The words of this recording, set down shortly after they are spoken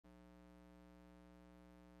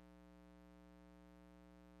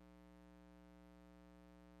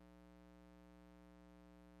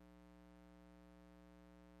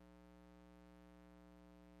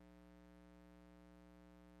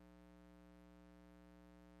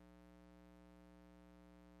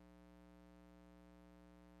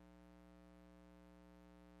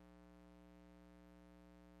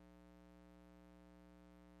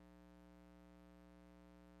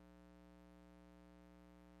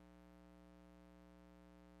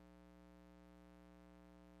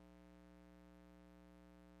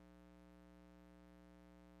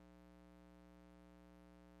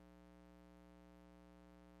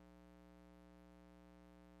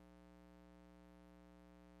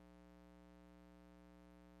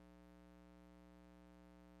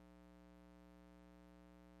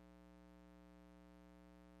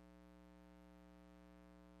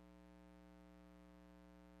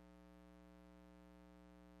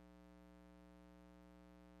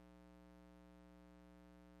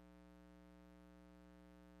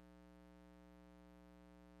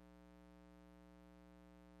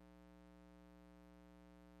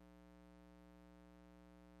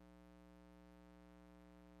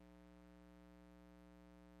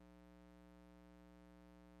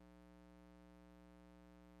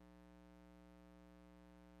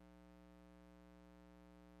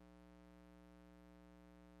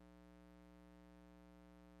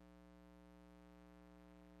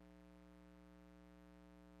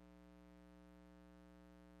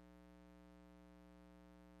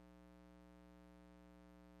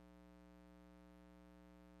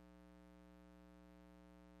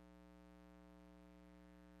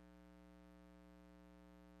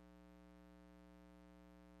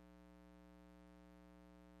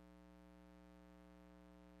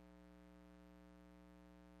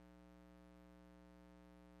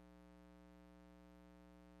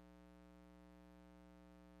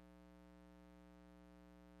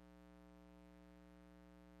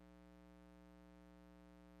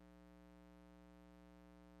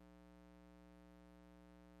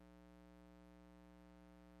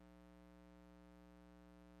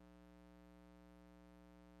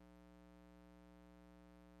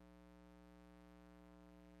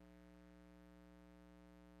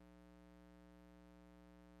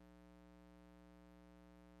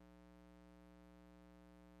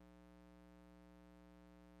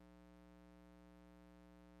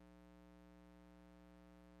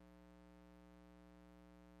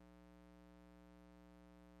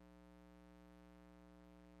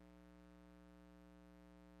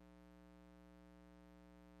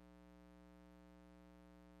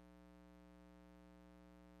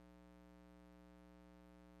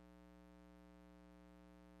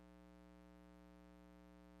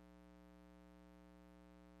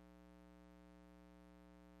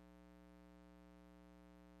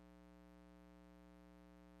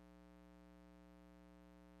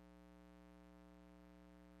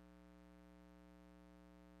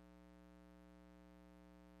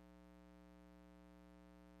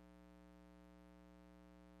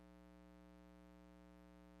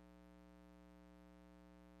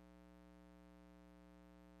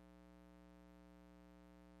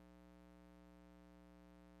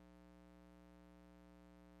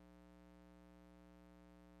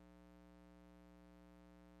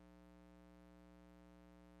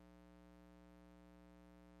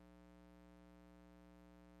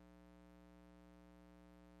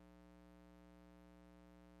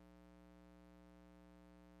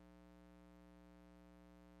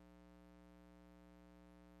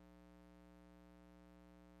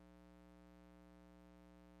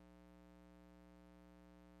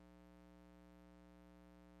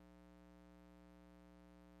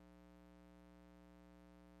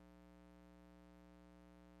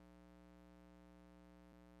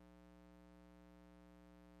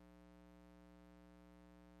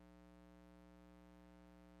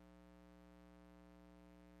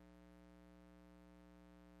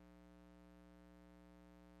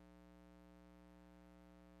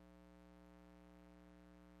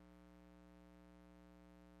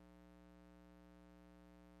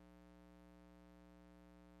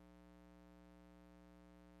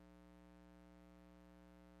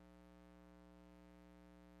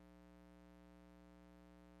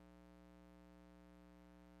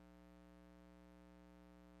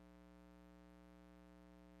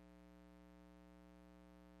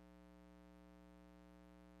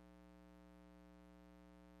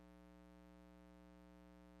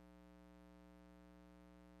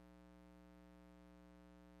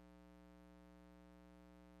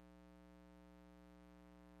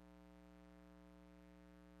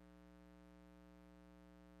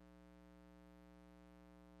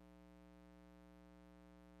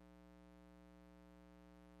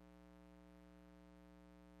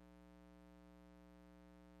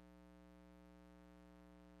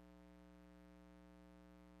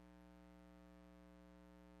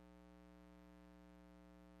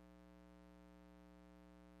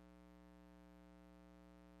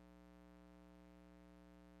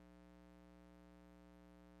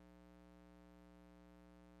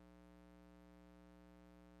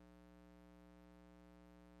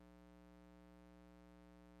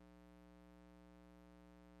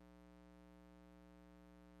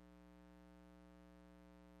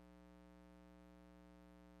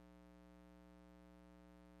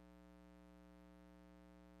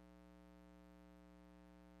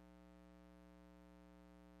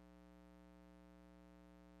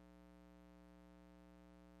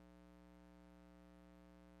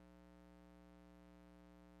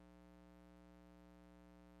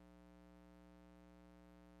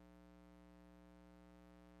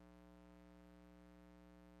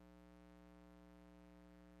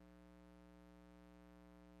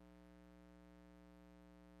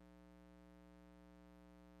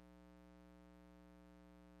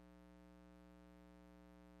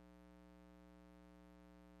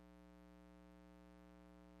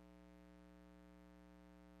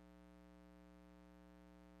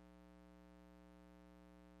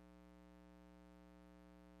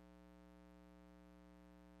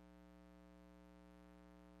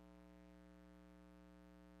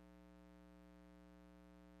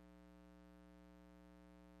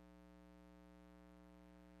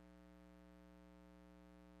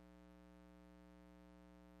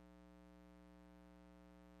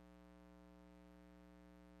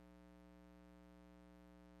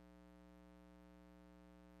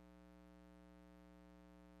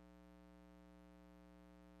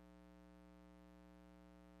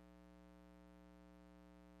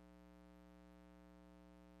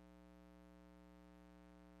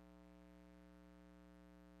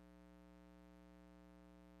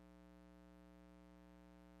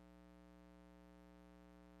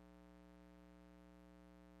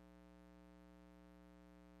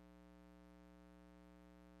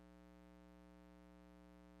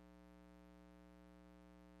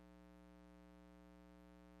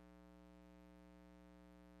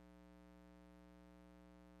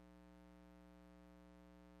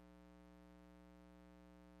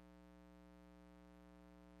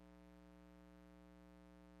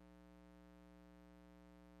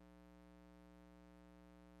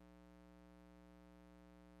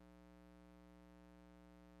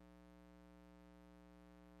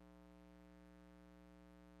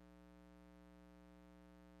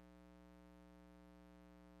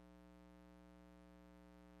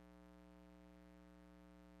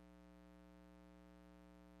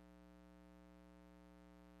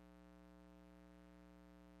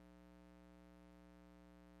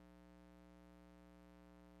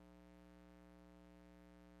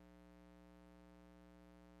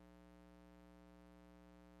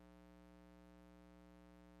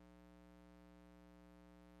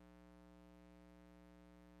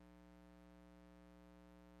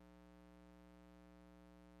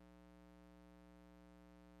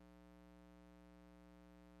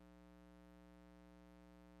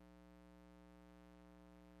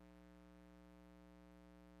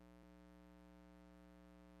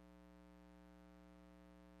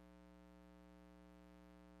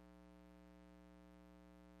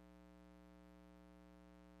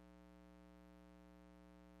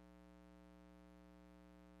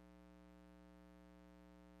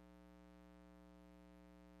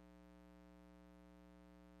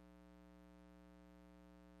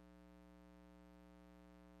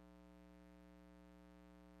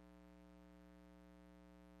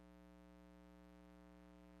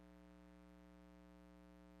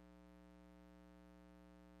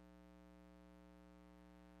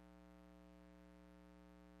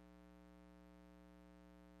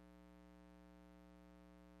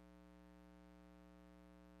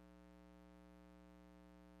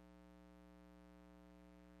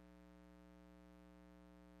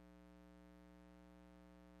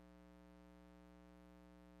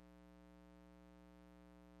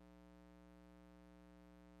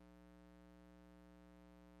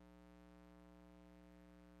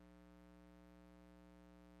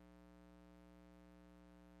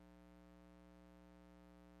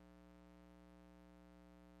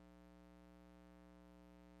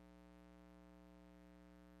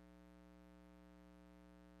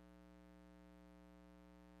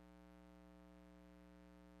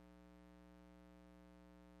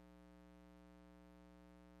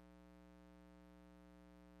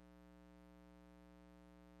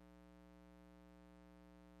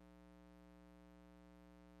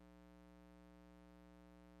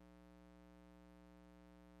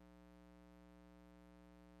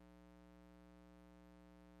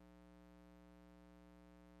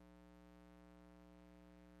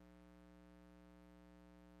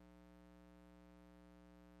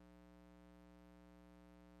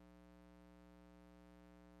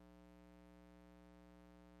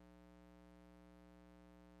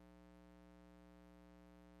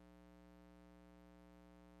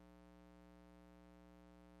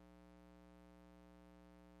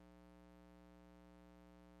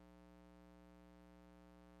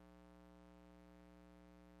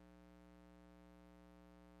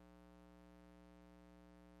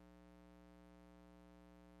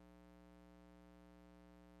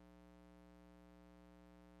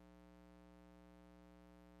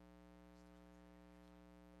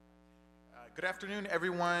Good afternoon,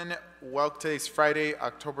 everyone. Welcome. Today's Friday,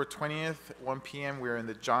 October 20th, 1 p.m. We're in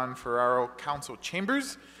the John Ferraro Council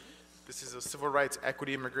Chambers. This is a Civil Rights,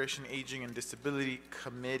 Equity, Immigration, Aging, and Disability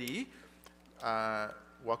Committee.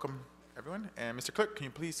 Welcome, everyone. And Mr. Clerk, can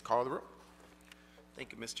you please call the roll?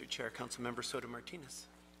 Thank you, Mr. Chair. Councilmember Soto Martinez.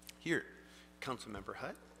 Here. Councilmember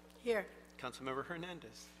Hutt. Here. Councilmember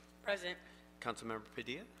Hernandez. Present. Councilmember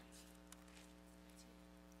Padilla.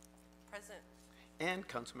 Present. And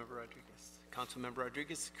Councilmember Rodriguez. Councilmember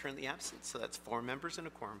Rodriguez is currently absent, so that's 4 members and a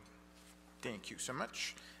quorum. Thank you so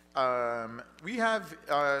much. We have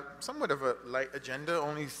somewhat of a light agenda,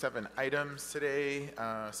 only 7 items today,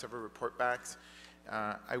 several report backs.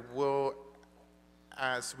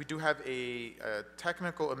 As we do have a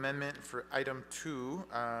technical amendment for item 2.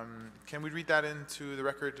 Can we read that into the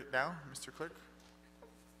record now, Mr. Clerk?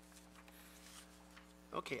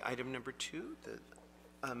 Okay, item number 2, the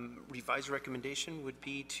revised recommendation would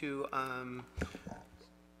be to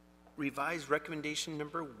revise recommendation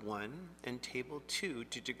number 1 and table 2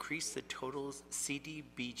 to decrease the total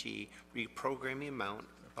CDBG reprogramming amount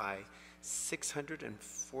by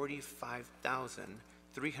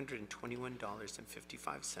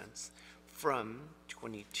 $645,321.55 from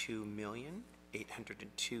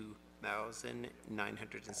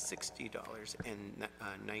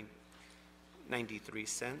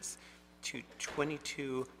 $22,802,960.93 to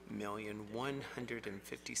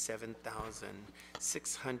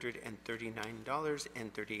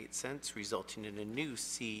 $22,157,639.38, resulting in a new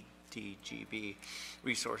CDBG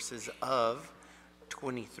resources of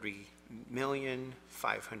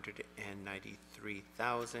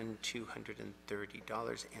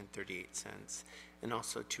 $23,593,230.38, and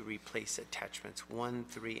also to replace attachments 1,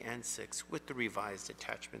 3, and 6 with the revised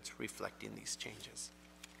attachments reflecting these changes.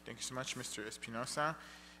 Thank you so much, Mr. Espinosa.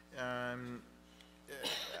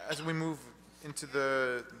 As we move into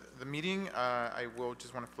the meeting, I will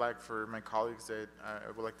just want to flag for my colleagues that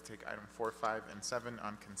I would like to take item 4, 5, and 7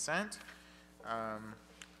 on consent.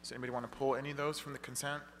 Does anybody want to pull any of those from the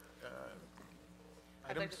consent items?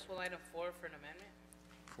 I'd like to pull item 4 for an amendment.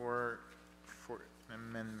 For an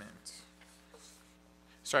amendment.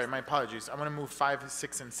 Sorry, my apologies. I want to move 5,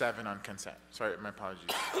 6, and 7 on consent. Sorry, my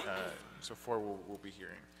apologies. So 4 we'll be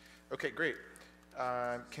hearing. Okay, great.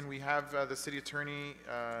 Can we have the city attorney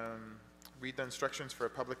read the instructions for a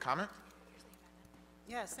public comment?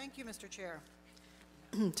 Yes, thank you, Mr. Chair.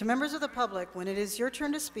 To members of the public, when it is your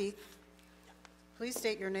turn to speak, please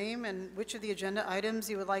state your name and which of the agenda items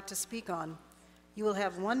you would like to speak on. You will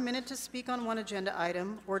have 1 minute to speak on one agenda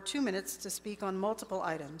item or 2 minutes to speak on multiple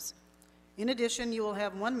items. In addition, you will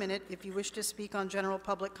have 1 minute if you wish to speak on general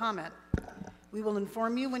public comment. We will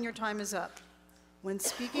inform you when your time is up. When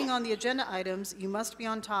speaking on the agenda items, you must be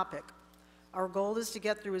on topic. Our goal is to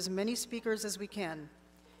get through as many speakers as we can.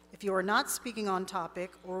 If you are not speaking on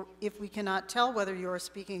topic, or if we cannot tell whether you are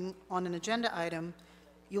speaking on an agenda item,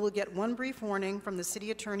 you will get 1 brief warning from the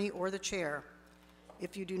city attorney or the chair.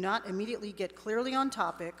 If you do not immediately get clearly on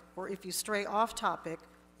topic, or if you stray off topic,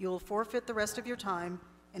 you will forfeit the rest of your time,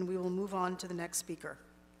 and we will move on to the next speaker.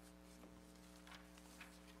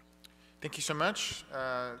 Thank you so much.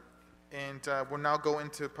 And we'll now go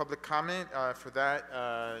into public comment. For that,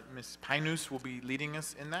 Ms. Pinus will be leading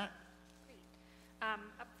us in that. Great.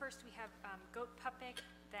 Up first, we have Goat Puppet,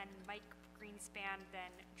 then Mike Greenspan,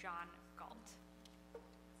 then John Galt.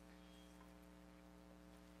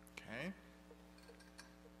 Okay.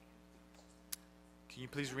 Can you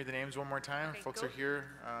please read the names one more time? Okay, Folks are here.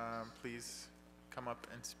 Please come up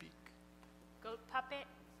and speak. Goat Puppet,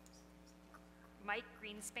 Mike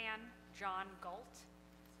Greenspan, John Galt.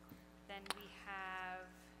 Then we have...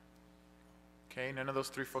 Okay, none of those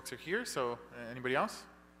 3 folks are here, so anybody else?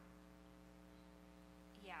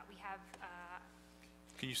 Yeah, we have...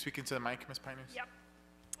 Can you speak into the mic, Ms. Pinus? Yep.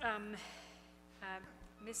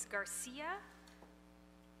 Ms. Garcia,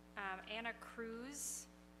 Ana Cruz,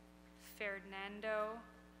 Fernando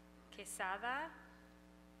Quesada,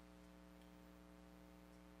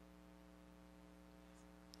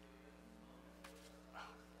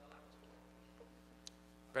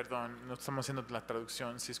 Perdón, no estamos haciendo la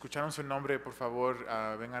traducción. Si escucharon su nombre, por favor,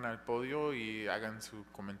 vengan al podio y hagan su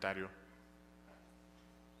comentario.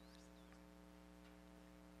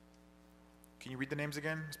 Can you read the names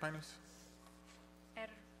again, Ms. Pinus?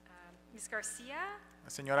 Ms. Garcia, La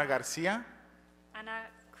señora García, Ana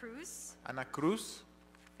Cruz, Ana Cruz,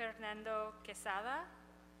 Fernando Quesada,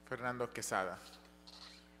 Fernando Quesada.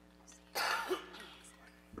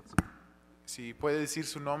 Si puede decir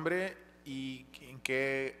su nombre y en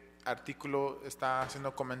qué artículo está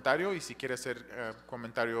haciendo comentario y si quiere hacer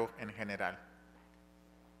comentario en general.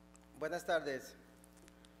 Buenas tardes.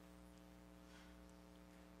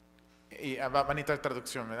 Y va a necesitar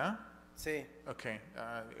traducción, ¿verdad? Sí, Okay,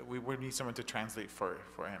 we would need someone to translate for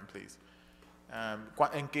him, please.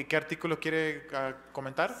 ¿En qué artículo quiere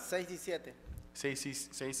comentar? 6 y 7. 6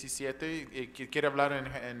 y 7. ¿Quiere hablar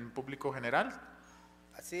en público general?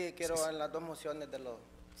 Así quiero en las dos mociones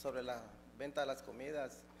sobre la venta de las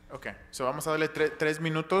comidas. Ok, so vamos a darle 3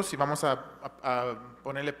 minutos y vamos a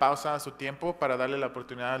ponerle pausa a su tiempo para darle la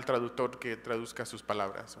oportunidad al traductor que traduzca sus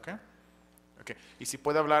palabras, ¿ok? Ok, y si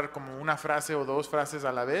puede hablar como una frase o 2 frases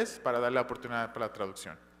a la vez para darle la oportunidad para la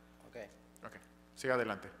traducción. Ok. Ok, siga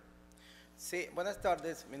adelante. Sí, buenas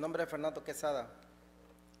tardes. Mi nombre es Fernando Quesada.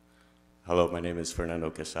 Hello, my name is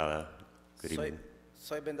Fernando Quesada. Good evening.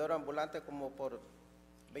 Soy vendedor ambulante como por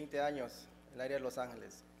 20 años en el área de Los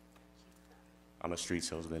Ángeles. I'm a street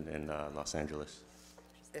salesman in Los Angeles,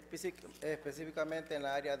 Específicamente en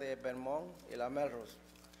la área de Vermont y la Melrose.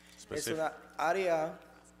 Es Specific- una área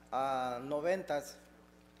a 90s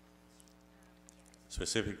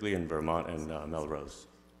specifically in Vermont and Melrose.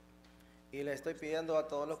 y le estoy pidiendo a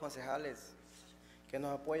todos los concejales que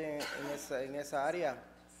nos apoyen en esa área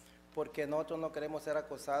porque nosotros no queremos ser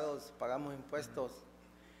acosados, pagamos impuestos,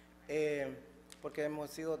 porque hemos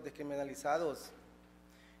sido descriminalizados,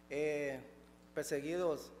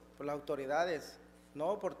 perseguidos por las autoridades,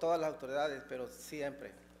 no por todas las autoridades, pero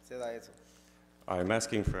siempre se da eso. I'm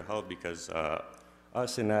asking for help because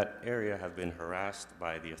us in that area have been harassed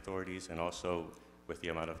by the authorities and also with the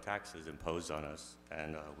amount of taxes imposed on us.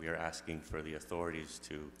 And we are asking for the authorities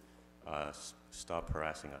to stop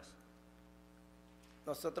harassing us.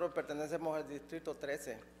 Nosotros pertenecemos al Distrito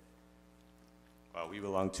 13, We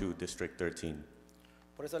belong to District 13.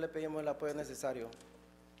 por eso le pedimos el apoyo necesario.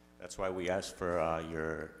 That's why we ask for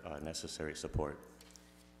your necessary support.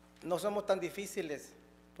 No somos tan difíciles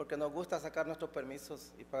porque nos gusta sacar nuestros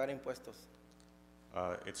permisos y pagar impuestos.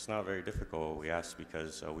 It's not very difficult. We ask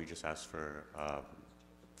because we just ask for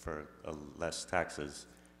less taxes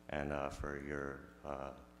and for your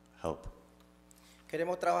help.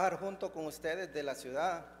 Queremos trabajar junto con ustedes de la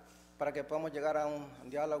ciudad para que podamos llegar a un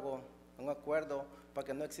diálogo, a un acuerdo, para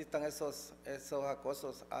que no existan esos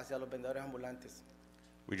acosos hacia los vendedores ambulantes.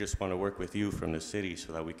 We just want to work with you from the city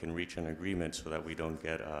so that we can reach an agreement so that we don't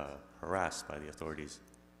get harassed by the authorities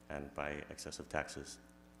and by excessive taxes.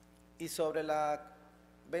 Y sobre la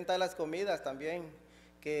venta de las comidas también,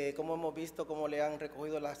 que como hemos visto cómo le han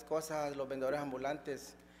recogido las cosas a los vendedores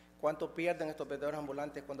ambulantes, cuánto pierden estos vendedores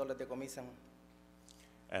ambulantes cuando les decomisan.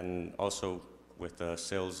 And also with the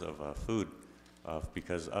sales of food,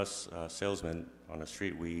 because us salesmen on the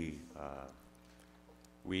street, we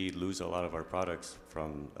lose a lot of our products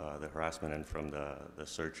from the harassment and from the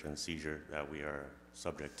search and seizure that we are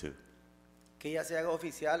subject to. Que ya se haga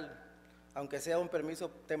oficial, aunque sea un permiso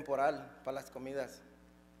temporal para las comidas.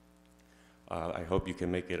 I hope you can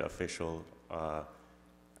make it official,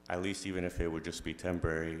 at least even if it would just be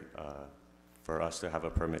temporary, for us to have a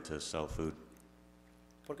permit to sell food.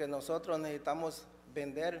 Porque nosotros necesitamos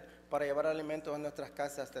vender para llevar alimentos a nuestras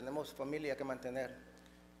casas, tenemos familia que mantener.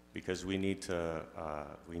 Because we need to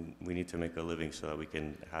make a living so that we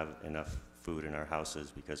can have enough food in our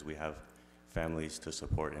houses because we have families to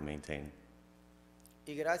support and maintain.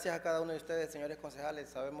 Y gracias a cada uno de ustedes, señores concejales,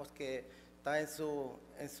 sabemos que está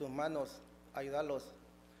en sus manos ayudarlos.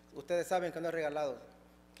 Ustedes saben que no es regalado,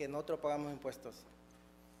 que nosotros pagamos impuestos.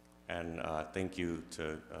 And thank you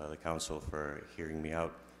to the council for hearing me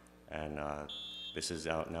out. And this is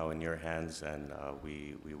out now in your hands, and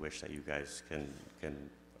we wish that you guys can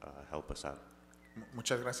help us out.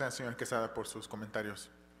 Muchas gracias, señor Quesada, por sus comentarios.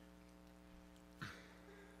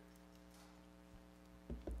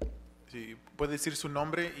 Sí, puede decir su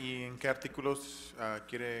nombre y en qué artículos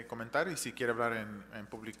quiere comentar y si quiere hablar en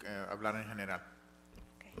público, hablar en general.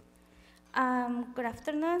 Good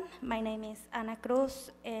afternoon. My name is Ana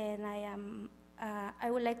Cruz, and I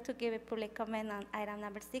would like to give a public comment on item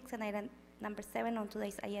number 6 and item number 7 on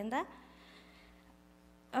today's agenda.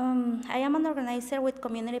 I am an organizer with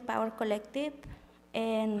Community Power Collective,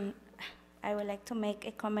 and I would like to make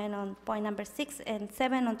a comment on point number 6 and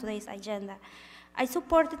 7 on today's agenda. I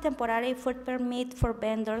support the temporary food permit for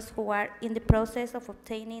vendors who are in the process of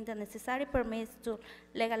obtaining the necessary permits to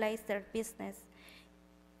legalize their business.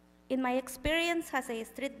 In my experience as a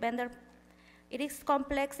street vendor, it is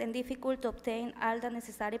complex and difficult to obtain all the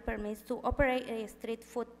necessary permits to operate a street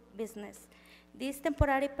food business. This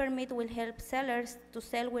temporary permit will help sellers to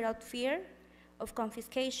sell without fear of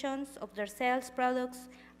confiscations of their sales products.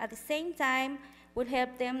 At the same time, will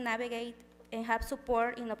help them navigate and have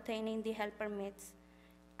support in obtaining the health permits.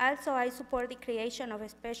 Also, I support the creation of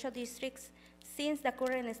special districts since the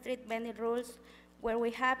current street vending rules where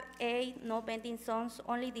we have 8 no vending zones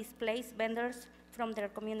only displace vendors from their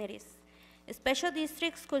communities. Special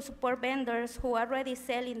districts could support vendors who already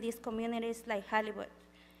sell in these communities like Hollywood.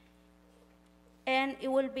 And it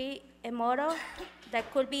will be a model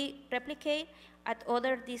that could be replicated at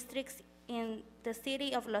other districts in the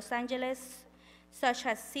city of Los Angeles, such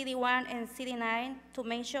as CD1 and CD9, to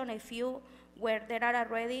mention a few where there are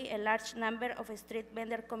already a large number of street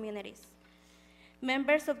vendor communities.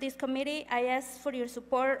 Members of this committee, I ask for your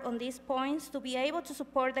support on these points to be able to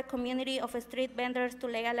support the community of street vendors to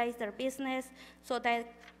legalize their business so that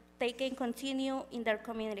they can continue in their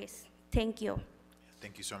communities. Thank you.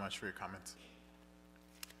 Thank you so much for your comments.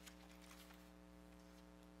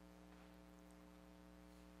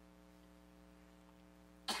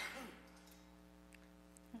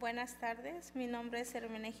 Buenas tardes, mi nombre es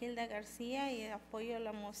Hermenegilda García y apoyo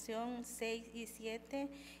la moción 6 y 7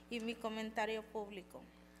 y mi comentario público.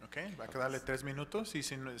 Ok, va a darle 3 minutos y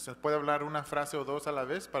si se puede hablar una frase o dos a la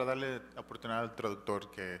vez para darle oportunidad al traductor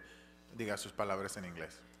que diga sus palabras en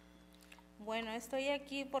inglés. Bueno, estoy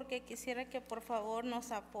aquí porque quisiera que por favor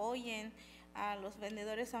nos apoyen a los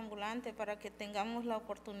vendedores ambulantes para que tengamos la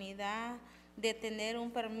oportunidad de tener un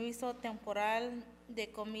permiso temporal de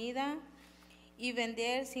comida y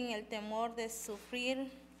vender sin el temor de sufrir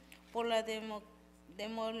por la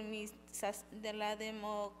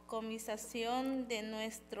decomisación de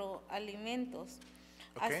nuestros alimentos.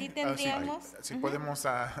 Okay. Así tendríamos... Si podemos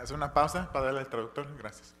hacer una pausa para darle al traductor,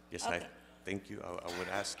 gracias. Yes, Okay. thank you. I would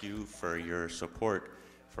ask you for your support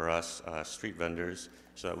for us street vendors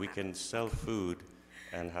so that we can sell food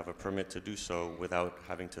and have a permit to do so without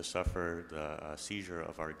having to suffer the seizure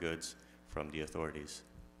of our goods from the authorities.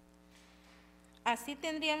 Así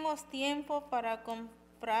tendríamos tiempo para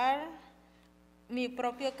comprar mi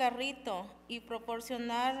propio carrito y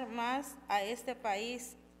proporcionar más a este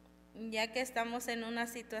país, ya que estamos en una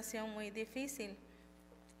situación muy difícil.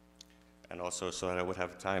 And also so that I would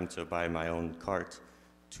have time to buy my own cart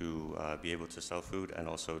to be able to sell food and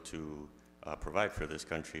also to provide for this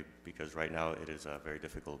country, because right now it is a very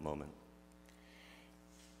difficult moment.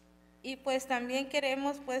 Y pues también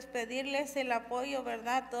queremos pues pedirles el apoyo,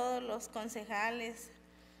 ¿verdad? Todos los concejales,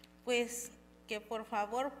 pues que por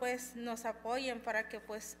favor pues nos apoyen para que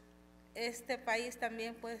pues este país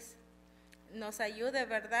también pues nos ayude,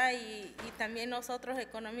 ¿verdad? Y también nosotros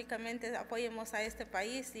económicamente apoyemos a este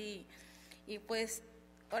país y pues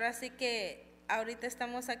ahora sí que ahorita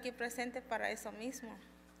estamos aquí presentes para eso mismo.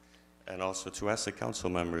 And also to ask the council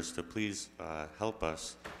members to please help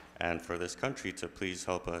us, and for this country to please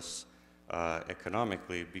help us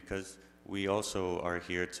economically, because we also are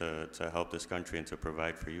here to help this country and to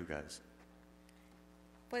provide for you guys.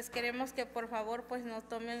 Pues queremos que por favor pues nos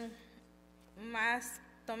tomen más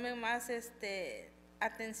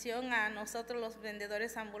atención a nosotros los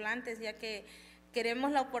vendedores ambulantes, ya que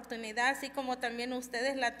queremos la oportunidad, así como también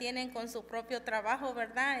ustedes la tienen con su propio trabajo,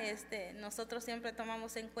 ¿verdad? Nosotros siempre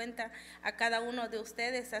tomamos en cuenta a cada uno de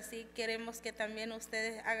ustedes, así queremos que también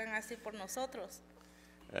ustedes hagan así por nosotros.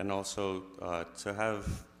 And also to have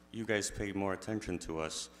you guys pay more attention to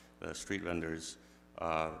us, the street vendors,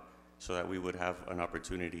 so that we would have an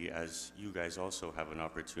opportunity, as you guys also have an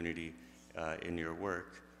opportunity in your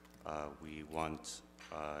work. We want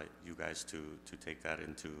you guys to take that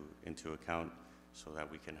into account so that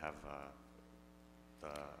we can have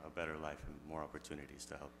a better life and more opportunities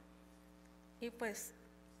to help. Y pues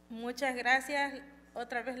muchas gracias,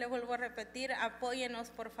 otra vez le vuelvo a repetir,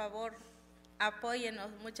 apóyenos por favor.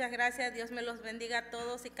 Apóyenos. Muchas gracias. Dios me los bendiga a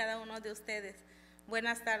todos y cada uno de ustedes.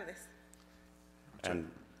 Buenas tardes.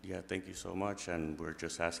 And yeah, thank you so much. And we're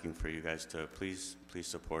just asking for you guys to please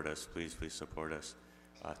support us. Please support us.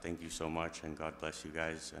 Thank you so much, and God bless you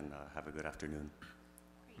guys, and have a good afternoon.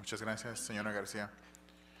 Muchas gracias, señora García.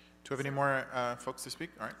 Do we have any more folks to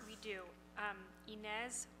speak? All right. We do.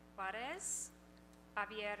 Inez Juarez,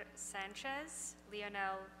 Javier Sanchez,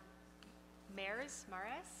 Leonel Mares,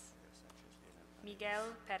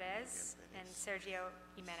 Miguel Perez, and Sergio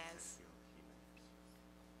Jimenez.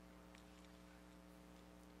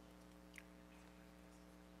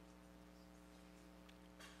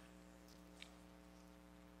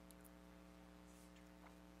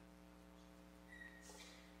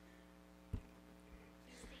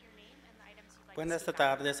 Please state your name and the items you'd like to Buenas speak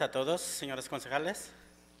on. tardes a todos, señores concejales.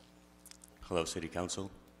 Hello, City Council.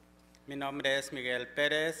 Mi nombre es Miguel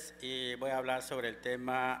Pérez y voy a hablar sobre el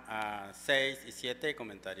tema 6 y 7,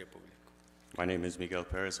 comentario público. My name is Miguel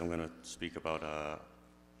Perez. I'm going to speak about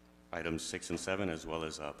items 6 and 7, as well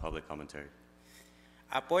as public commentary.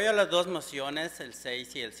 Apoyo las dos mociones, el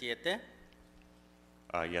 6 y el 7.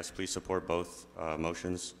 Yes, please support both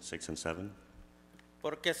motions, 6 and 7.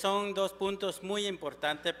 porque son dos puntos muy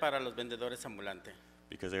importantes para los vendedores ambulantes.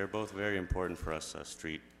 because they are both very important for us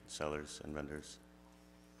street sellers and vendors.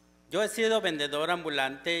 Yo he sido vendedor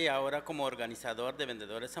ambulante y ahora como organizador de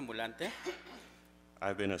vendedores ambulantes.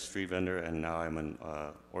 I've been a street vendor and now I'm an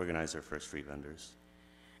organizer for street vendors.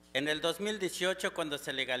 En el 2018, cuando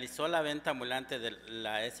se legalizó la venta ambulante de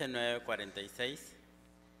la S946,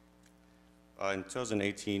 In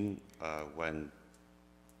 2018, when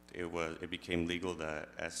it became legal, the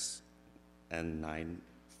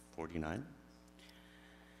SN949,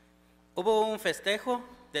 hubo un festejo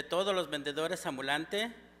de todos los vendedores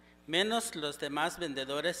ambulantes, menos los demás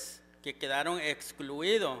vendedores que quedaron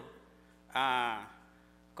excluidos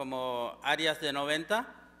como áreas de 90.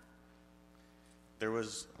 there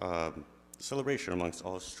was celebration amongst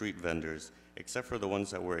all street vendors, except for the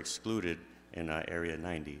ones that were excluded in Area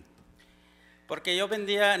 90, Porque yo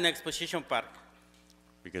vendía en Exposition Park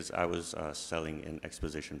because I was selling in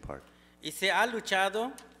Exposition Park. y se ha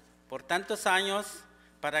luchado por tantos años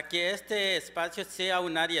para que este espacio sea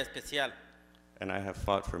un área especial. And I have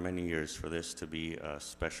fought for many years for this to be a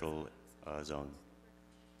special zone.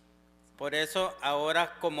 Por eso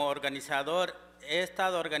ahora como organizador he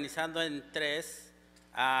estado organizando en 3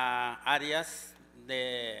 áreas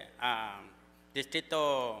de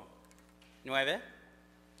Distrito 9,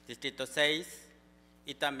 Distrito 6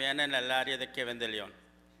 y también en el área de Kevin de León.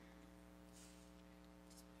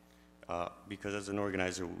 Because as an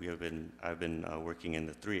organizer, I've been working in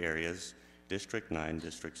the 3 areas, District 9,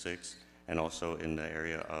 District 6, and also in the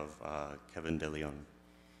area of Kevin de Leon.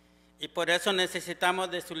 Y por eso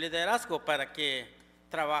necesitamos de su liderazgo para que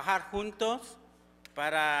trabajar juntos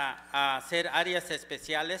para hacer áreas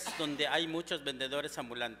especiales donde hay muchos vendedores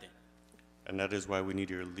ambulantes. And that is why we need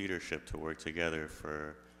your leadership to work together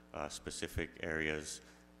for specific areas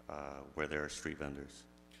where there are street vendors.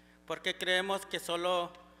 Porque creemos que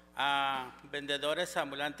solo vendedores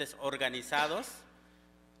ambulantes organizados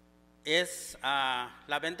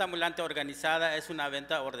la venta ambulante organizada es una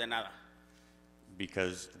venta ordenada.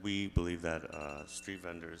 Because we believe that street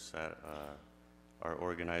vendors that are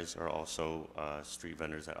organized are also street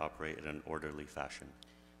vendors that operate in an orderly fashion.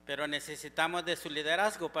 Pero necesitamos de su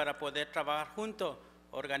liderazgo para poder trabajar juntos,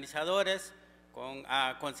 organizadores, con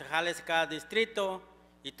concejales de cada distrito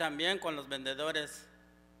y también con los vendedores.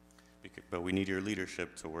 But we need your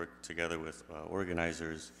leadership to work together with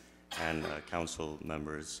organizers and council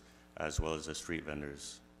members as well as the street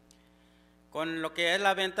vendors. Con lo que es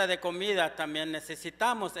la venta de comida también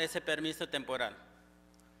necesitamos ese permiso temporal.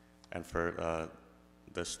 And for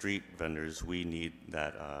the street vendors, we need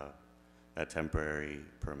that temporary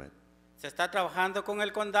permit. Se está trabajando con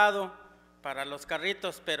el condado para los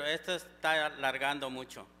carritos, pero esto está alargando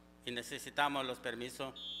mucho y necesitamos los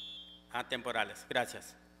permisos temporales.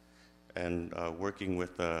 Gracias. And working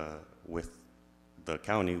with the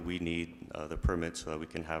county, we need the permit so that we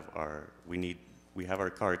can have we have our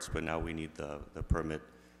carts, but now we need the permit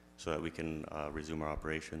so that we can resume our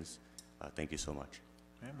operations. Thank you so much.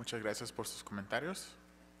 Muchas gracias por sus comentarios.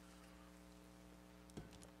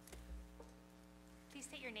 Please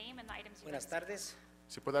state your name and the items you Buenas want to tardes.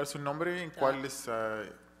 Si puede dar su nombre, en cuáles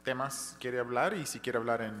temas quiere hablar y si quiere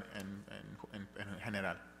hablar en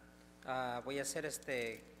general. Voy a hacer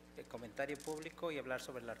comentario público y hablar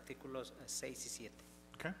sobre los artículos 6 y 7.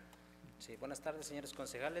 Okay. Sí, buenas tardes, señores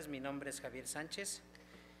concejales. Mi nombre es Javier Sánchez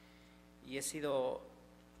y he sido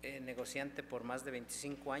negociante por más de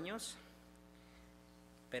 25 años,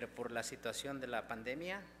 pero por la situación de la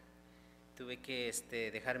pandemia tuve que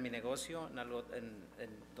dejar mi negocio en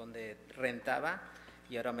donde rentaba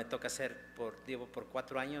y ahora me toca por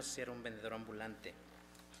 4 años ser un vendedor ambulante.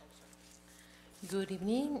 Good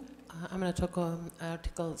evening. I'm going to talk on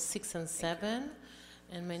Articles 6 and 7,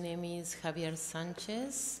 and my name is Javier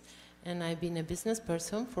Sanchez, and I've been a business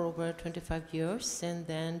person for over 25 years, and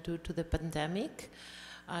then due to the pandemic,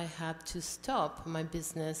 I had to stop my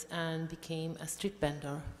business and became a street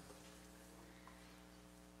vendor.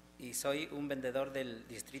 Y soy un vendedor del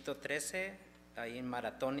Distrito 13, ahí en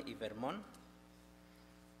Maratón y Vermont,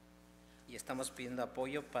 y estamos pidiendo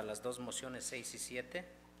apoyo para las 2 mociones 6 y 7.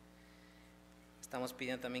 Estamos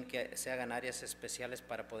pidiendo también que se hagan áreas especiales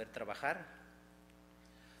para poder trabajar.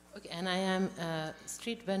 Okay, and I am a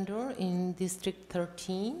street vendor in District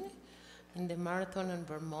 13 in the Marathon in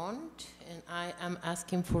Vermont, and I am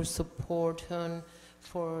asking for support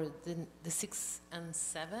for the 6 and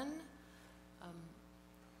 7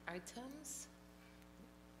 items.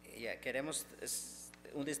 Queremos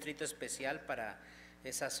un distrito especial para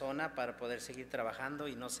esa zona para poder seguir trabajando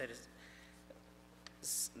y no ser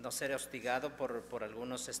hostigado por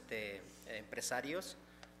algunos empresarios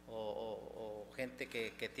o gente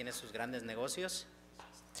que tiene sus grandes negocios.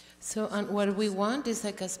 So, and what we want is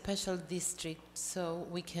like a special district, so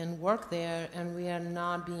we can work there, and we are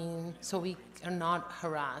not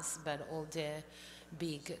harassed by all the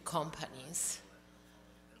big companies.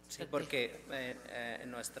 Sí, porque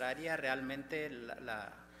en nuestra área realmente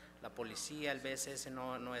la policía, el BSS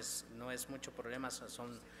no es mucho problema,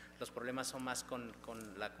 los problemas son más con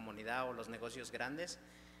la comunidad o los negocios grandes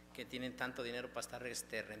que tienen tanto dinero para estar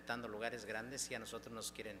rentando lugares grandes y a nosotros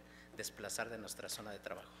nos quieren desplazar de nuestra zona de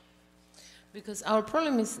trabajo. Because our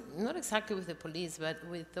problem is not exactly with the police, but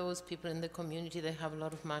with those people in the community that have a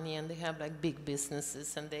lot of money and they have like big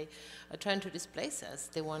businesses and they are trying to displace us.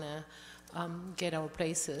 They want to get our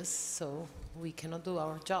places, so we cannot do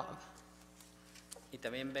our job. Y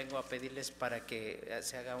también vengo a pedirles para que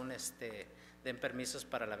se haga den permisos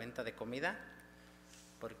para la venta de comida,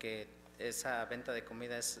 porque esa venta de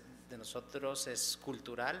comida es de nosotros, es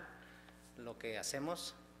cultural lo que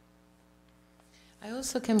hacemos. I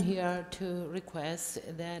also came here to request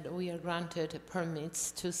that we are granted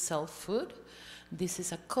permits to sell food. This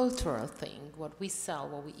is a cultural thing. What we sell,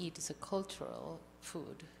 what we eat is a cultural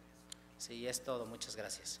food. Sí, es todo. Muchas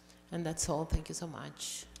gracias. And that's all. Thank you so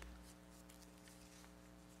much.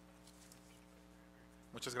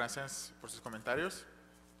 Muchas gracias por sus comentarios.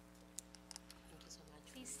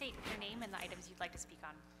 Please state your name and the items you'd like to speak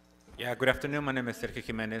on. Yeah, good afternoon. My name is Sergio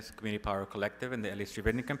Jimenez, Community Power Collective and the LA Street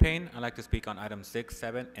Vending Campaign. I'd like to speak on items 6,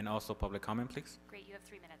 7, and also public comment, please. Great, you have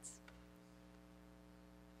 3 minutes.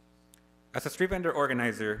 As a street vendor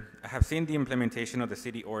organizer, I have seen the implementation of the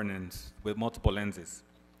city ordinance with multiple lenses.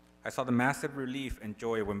 I saw the massive relief and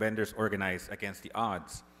joy when vendors organize against the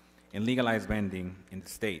odds and legalize vending in the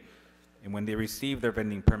state, and when they receive their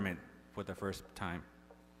vending permit for the first time.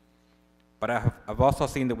 But I've also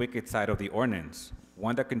seen the wicked side of the ordinance,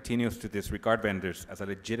 one that continues to disregard vendors as a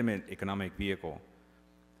legitimate economic vehicle.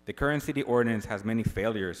 The current city ordinance has many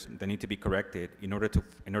failures that need to be corrected in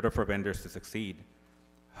order for vendors to succeed.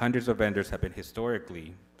 Hundreds of vendors have been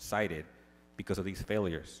historically cited because of these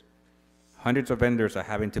failures. Hundreds of vendors are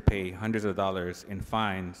having to pay hundreds of dollars in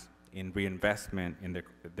fines, in reinvestment in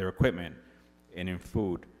their equipment, and in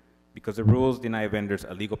food, because the rules deny vendors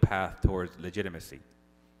a legal path towards legitimacy.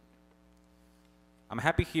 I'm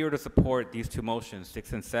happy here to support these two motions,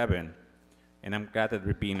 6 and 7, and I'm glad that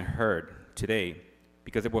they're being heard today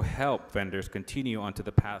because it will help vendors continue onto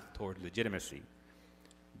the path toward legitimacy.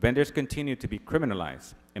 Vendors continue to be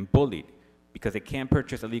criminalized and bullied because they can't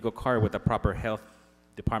purchase a legal car with a proper health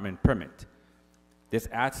department permit. This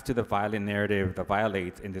adds to the violent narrative that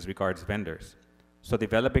violates and disregards vendors. So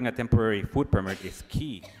developing a temporary food permit is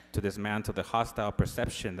key to dismantle the hostile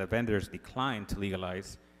perception that vendors decline to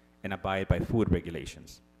legalize and abide by food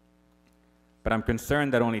regulations. But I'm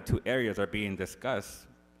concerned that only 2 areas are being discussed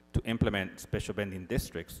to implement special vending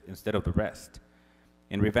districts instead of the rest.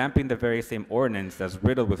 And revamping the very same ordinance that's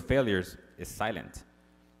riddled with failures is silent.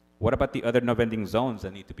 What about the other no vending zones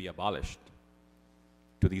that need to be abolished?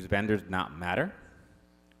 Do these vendors not matter?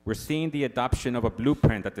 We're seeing the adoption of a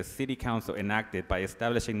blueprint that the city council enacted by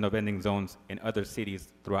establishing no vending zones in other cities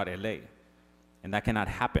throughout LA, and that cannot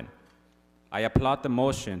happen. I applaud the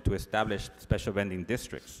motion to establish special vending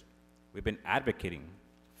districts. We've been advocating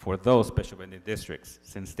for those special vending districts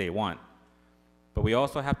since day one. But we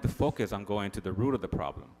also have to focus on going to the root of the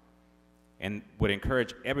problem, and would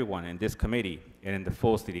encourage everyone in this committee and in the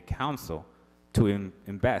full city council to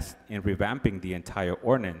invest in revamping the entire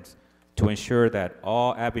ordinance to ensure that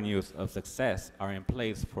all avenues of success are in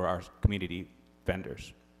place for our community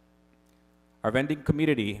vendors. Our vending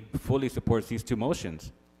community fully supports these 2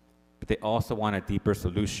 motions, but they also want a deeper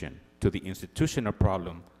solution to the institutional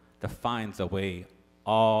problem that finds a way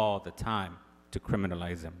all the time to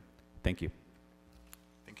criminalize them. Thank you.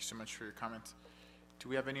 Thank you so much for your comments. Do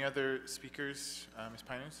we have any other speakers, Ms.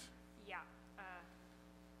 Pinus? Yeah,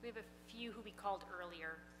 we have a few who we called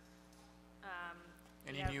earlier.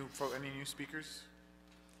 Any new speakers?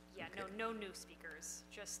 Yeah, Okay. no new speakers,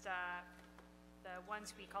 just the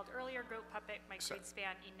ones we called earlier, Goat Puppet, Mike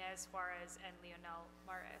Greenspan, Inez Juarez, and Leonel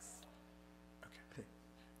Mares. Okay.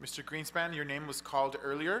 Mr. Greenspan, your name was called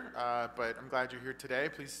earlier, but I'm glad you're here today.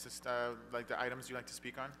 Please just like the items you'd like to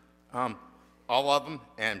speak on. All of them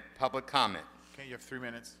and public comment. Okay, you have 3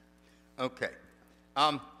 minutes. Okay.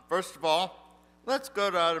 First of all, let's go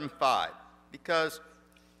to item 5, because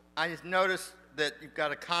I just noticed that you've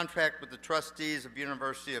got a contract with the trustees of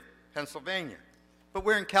University of Pennsylvania, but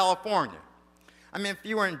we're in California. I mean, if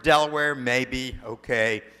you were in Delaware, maybe,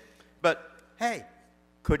 okay, but hey,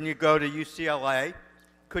 couldn't you go to UCLA?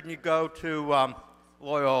 Couldn't you go to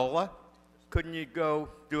Loyola? couldn't you go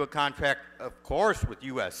do a contract, of course, with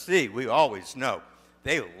USC? We always know.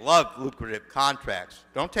 They love lucrative contracts.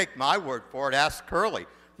 Don't take my word for it. Ask Curley.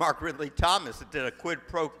 Mark Ridley Thomas did a quid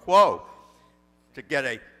pro quo to get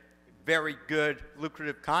a very good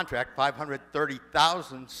lucrative contract,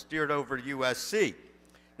 $530,000 steered over to USC.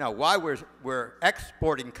 Now, why we're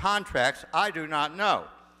exporting contracts, I do not know.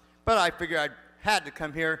 But I figured I had to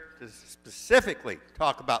come here to specifically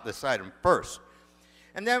talk about this item first.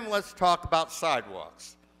 And then let's talk about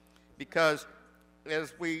sidewalks. Because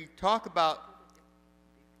as we talk about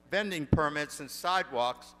vending permits and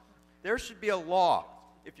sidewalks, there should be a law.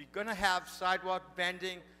 If you're going to have sidewalk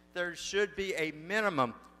vending, there should be a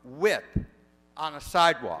minimum width on a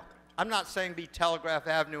sidewalk. I'm not saying be Telegraph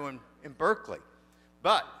Avenue in Berkeley,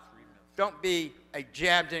 but don't be a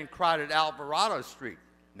jammed-in, crowded Alvarado Street.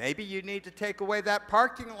 Maybe you need to take away that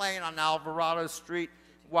parking lane on Alvarado Street,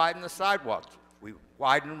 widen the sidewalks. We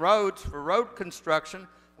widen roads for road construction.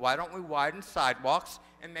 Why don't we widen sidewalks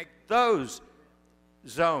and make those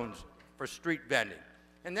zones for street vending?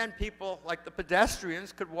 And then people, like the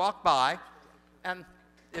pedestrians, could walk by, and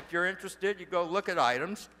if you're interested, you go look at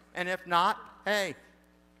items, and if not, hey,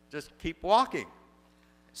 just keep walking.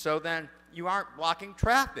 So then you aren't blocking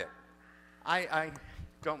traffic. I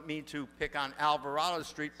don't mean to pick on Alvarado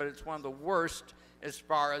Street, but it's one of the worst as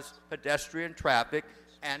far as pedestrian traffic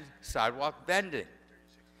and sidewalk vending.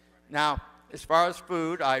 Now, as far as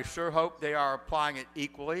food, I sure hope they are applying it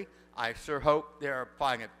equally. I sure hope they're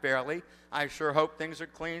applying it fairly. I sure hope things are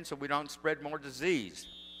clean so we don't spread more disease.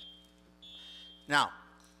 Now,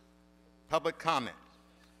 public comment.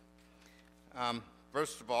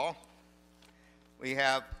 First of all, we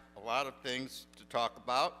have a lot of things to talk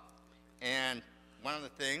about, and one of the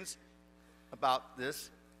things about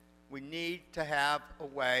this, we need to have a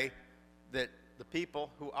way that the people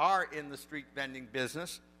who are in the street vending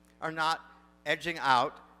business are not edging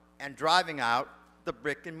out and driving out the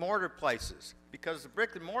brick and mortar places, because the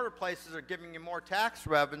brick and mortar places are giving you more tax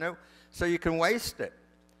revenue so you can waste it.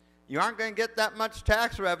 You aren't going to get that much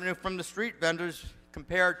tax revenue from the street vendors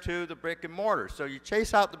compared to the brick and mortar. So you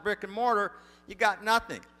chase out the brick and mortar, you got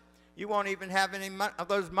nothing. You won't even have any of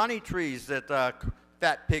those money trees that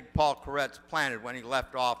Fat Pig Paul Koretz planted when he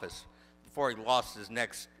left office before he lost his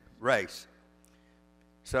next race.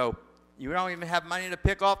 So you don't even have money to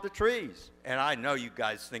pick off the trees. And I know you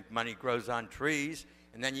guys think money grows on trees.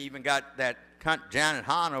 And then you even got that cunt Janet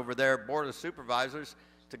Hahn over there, Board of Supervisors,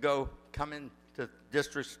 to go come into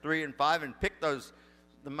Districts 3 and 5 and pick the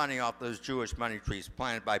money off those Jewish money trees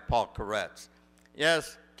planted by Paul Koretz.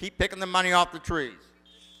 Yes, keep picking the money off the trees.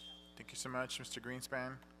 Thank you so much, Mr.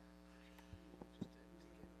 Greenspan.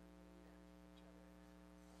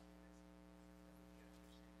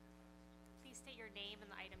 Please state your name and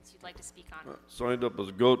the items you'd like to speak on. Signed up as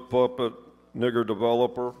Goat Puppet, Nigger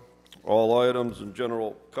Developer, all items and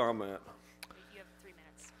general comment. You have 3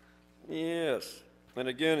 minutes. Yes. And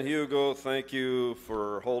again, Hugo, thank you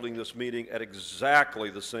for holding this meeting at exactly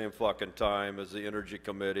the same fucking time as the Energy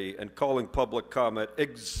Committee and calling public comment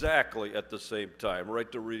exactly at the same time, right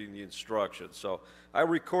to reading the instructions. So I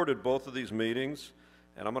recorded both of these meetings,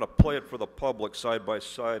 and I'm going to play it for the public side by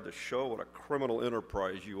side to show what a criminal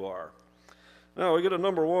enterprise you are. Now, we get a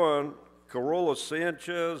number one, Corolla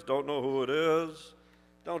Sanchez, don't know who it is.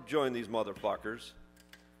 Don't join these motherfuckers.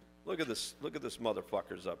 Look at this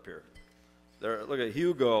motherfuckers up here. Look at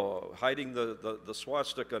Hugo hiding the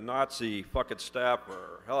swastika Nazi fucking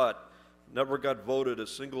staffer. Hell, never got voted a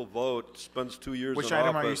single vote, spends 2 years in office. Which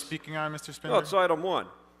item are you speaking on, Mr. Spindler? No, it's item one.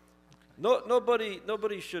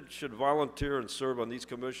 Nobody should volunteer and serve on these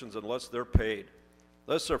commissions unless they're paid.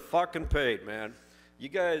 Unless they're fucking paid, man. You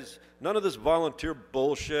guys, none of this volunteer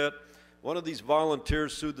bullshit. One of these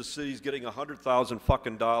volunteers sued the city, he's getting $100,000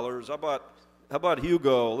 fucking dollars. How about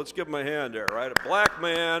Hugo? Let's give him a hand there, right? A black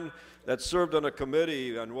man that served on a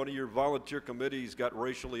committee, on one of your volunteer committees, got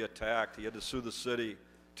racially attacked. He had to sue the city.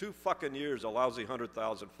 2 fucking years, a lousy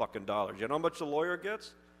 $100,000 fucking dollars. You know how much the lawyer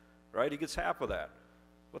gets? Right? He gets half of that.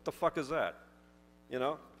 What the fuck is that? You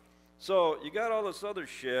know? So you got all this other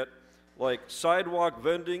shit, like sidewalk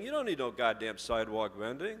vending. You don't need no goddamn sidewalk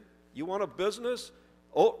vending. You want a business?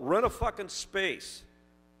 Oh, rent a fucking space.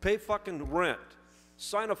 Pay fucking rent.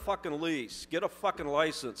 Sign a fucking lease. Get a fucking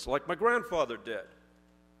license like my grandfather did.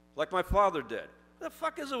 Like my father did. What the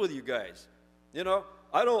fuck is it with you guys? You know,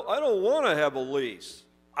 I don't want to have a lease.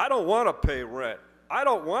 I don't want to pay rent. I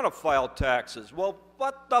don't want to file taxes. Well,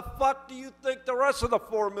 what the fuck do you think the rest of the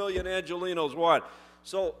 4 million Angelinos want?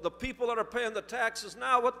 So the people that are paying the taxes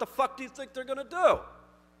now, what the fuck do you think they're going to do?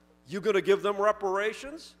 You going to give them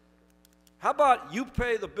reparations? How about you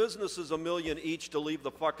pay the businesses $1 million each to leave the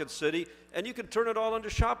fucking city, and you can turn it all into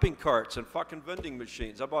shopping carts and fucking vending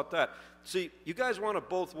machines? How about that? See, you guys want it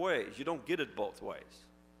both ways. You don't get it both ways.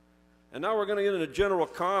 And now we're going to get into general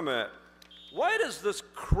comment. Why does this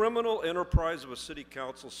criminal enterprise of a city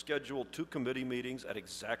council schedule 2 committee meetings at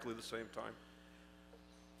exactly the same time?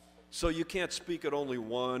 So you can't speak at only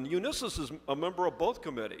one. Unisys is a member of both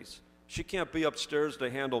committees. She can't be upstairs to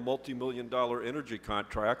handle multi-million-dollar energy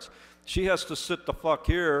contracts. She has to sit the fuck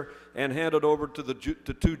here and hand it over to the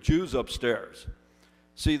 2 Jews upstairs.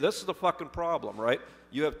 See, this is the fucking problem, right?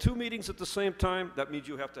 You have 2 meetings at the same time. That means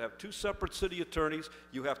you have to have 2 separate city attorneys.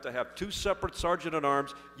 You have to have 2 separate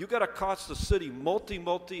sergeant-at-arms. You got to cost the city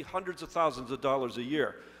hundreds of thousands of dollars a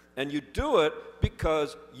year. And you do it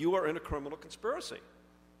because you are in a criminal conspiracy.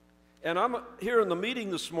 And I'm here in the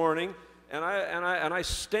meeting this morning, and I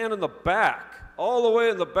stand in the back, all the way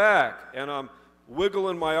in the back, and I'm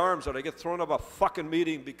wiggling my arms, and I get thrown out of a fucking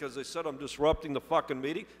meeting because they said I'm disrupting the fucking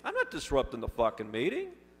meeting. I'm not disrupting the fucking meeting.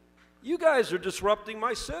 You guys are disrupting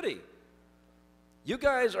my city. You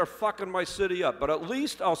guys are fucking my city up. But at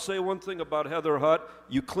least I'll say one thing about Heather Hutt.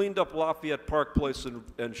 You cleaned up Lafayette Park Place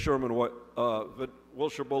and Sherman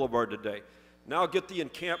Wilshire Boulevard today. Now get the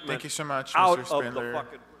encampment Thank you so much, out Mr. of Spindler. the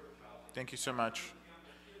fucking... Thank you so much.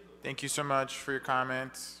 Thank you so much for your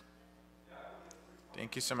comments.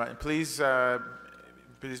 Thank you so much. Please,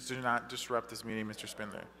 please do not disrupt this meeting, Mr.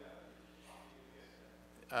 Spindler.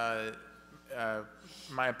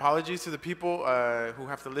 My apologies to the people who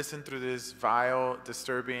have to listen through this vile,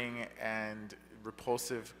 disturbing, and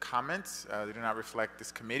repulsive comments. They do not reflect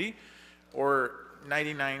this committee or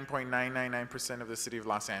 99.999% of the city of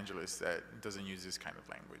Los Angeles that doesn't use this kind of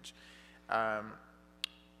language.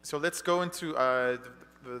 So let's go into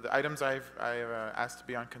the items I've asked to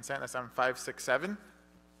be on consent. That's item 5, 6, 7.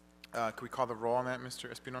 Can we call the roll on that,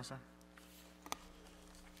 Mr. Espinosa?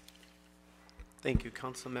 Thank you.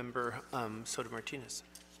 Councilmember Soto Martinez.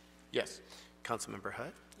 Yes. Councilmember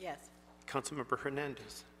Hutt. Yes. Councilmember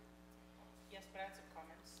Hernandez. Yes, but I have some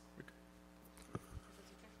comments.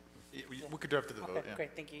 We could do after the vote, yeah.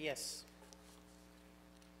 Great, thank you, yes.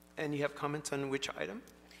 And you have comments on which item?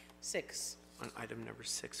 6. On item number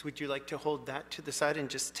 6. Would you like to hold that to the side and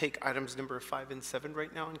just take items number 5 and 7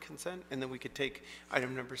 right now on consent? And then we could take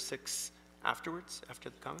item number 6 afterwards, after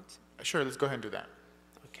the comments? Sure, let's go ahead and do that.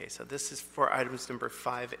 Okay, so this is for items number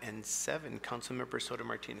 5 and 7. Councilmember Soto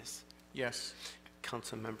Martinez. Yes.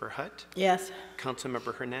 Councilmember Hutt. Yes.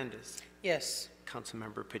 Councilmember Hernandez. Yes.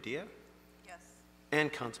 Councilmember Padilla. Yes.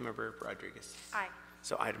 And Councilmember Rodriguez. Aye.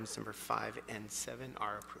 So items number 5 and 7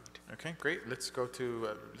 are approved. Okay, great. Let's go to,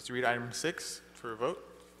 let's read item 6 for a vote.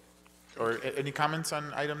 Or any comments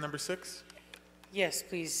on item number 6? Yes,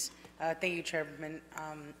 please. Thank you, Chairman.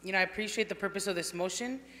 You know, I appreciate the purpose of this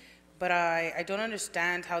motion, but I don't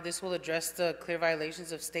understand how this will address the clear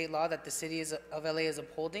violations of state law that the city of LA is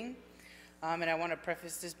upholding. And I want to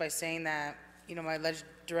preface this by saying that, you know, my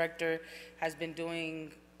director has been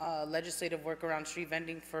doing legislative work around street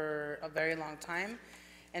vending for a very long time.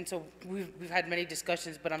 And so we've had many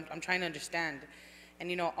discussions, but I'm trying to understand. And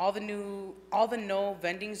you know, all the no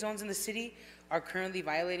vending zones in the city are currently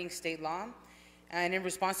violating state law. And in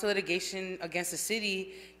response to litigation against the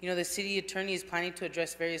city, you know, the city attorney is planning to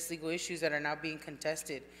address various legal issues that are now being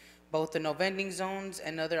contested, both the no vending zones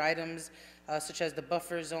and other items such as the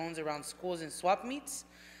buffer zones around schools and swap meets.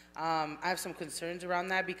 I have some concerns around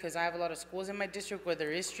that because I have a lot of schools in my district where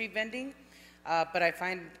there is street vending, but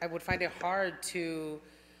I would find it hard to,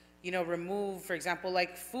 you know, remove, for example,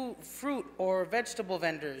 like fruit or vegetable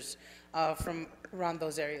vendors from around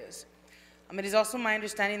those areas. It is also my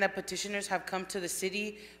understanding that petitioners have come to the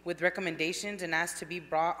city with recommendations and asked to be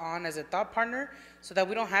brought on as a thought partner so that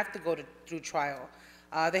we don't have to go through trial.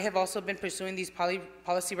 They have also been pursuing these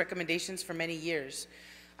policy recommendations for many years.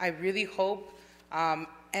 I really hope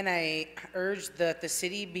and I urge that the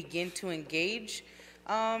city begin to engage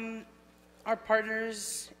our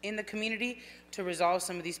partners in the community to resolve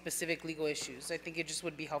some of these specific legal issues. I think it just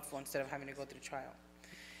would be helpful instead of having to go through trial.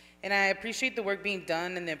 And I appreciate the work being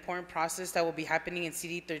done and the important process that will be happening in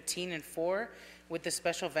CD 13 and 4 with the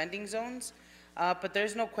special vending zones. But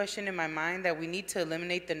there's no question in my mind that we need to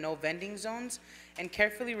eliminate the no vending zones and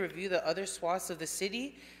carefully review the other swaths of the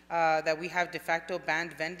city that we have de facto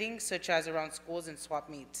banned vending, such as around schools and swap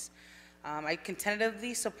meets. I can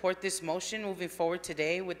tentatively support this motion moving forward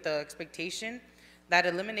today with the expectation that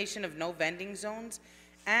elimination of no vending zones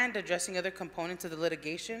and addressing other components of the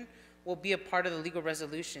litigation will be a part of the legal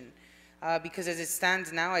resolution. Because as it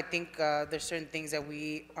stands now, I think there's certain things that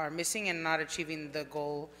we are missing and not achieving the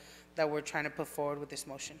goal that we're trying to put forward with this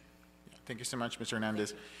motion. Thank you so much, Mr.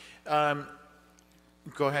 Hernandez.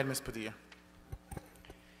 Go ahead, Ms. Padilla.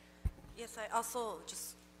 Yes, I also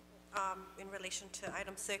just, in relation to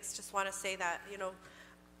item 6, just want to say that, you know,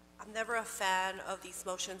 I'm never a fan of these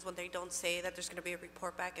motions when they don't say that there's going to be a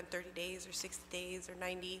report back in 30 days or 60 days or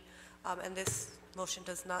 90, and this motion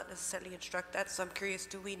does not necessarily instruct that. So I'm curious,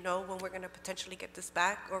 do we know when we're going to potentially get this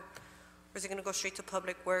back, or is it going to go straight to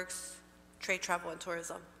Public Works, Trade, Travel, and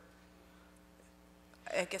Tourism?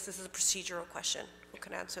 I guess this is a procedural question. Who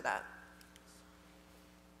can answer that?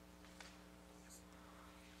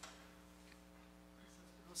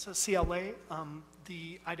 So CLA,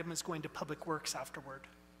 the item is going to Public Works afterward.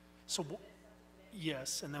 So,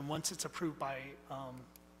 yes, and then once it's approved by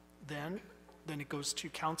then it goes to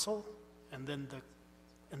council, and then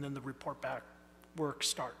the report back work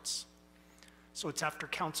starts. So it's after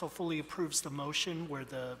council fully approves the motion where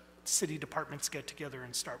the city departments get together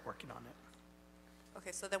and start working on it.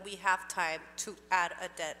 Okay, so then we have time to add a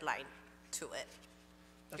deadline to it.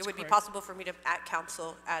 That's It would be correct. possible for me to, at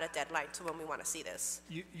council, add a deadline to when we want to see this.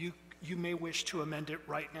 You may wish to amend it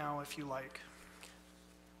right now if you like.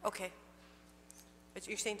 Okay. But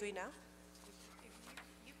you're saying do it now?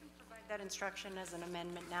 Provide that instruction as an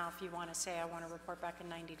amendment now if you want to say, I want to report back in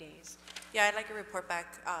 90 days. Yeah, I'd like a report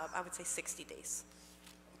back, I would say 60 days.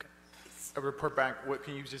 A report back, what,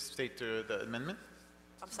 can you just state the amendment?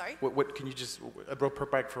 I'm sorry? What can you just, a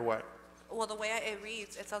report back for what? Well, the way it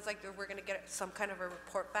reads, it sounds like we're going to get some kind of a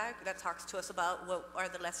report back that talks to us about what are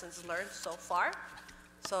the lessons learned so far.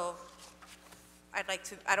 So I'd like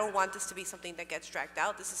to, I don't want this to be something that gets dragged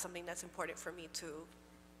out. This is something that's important for me to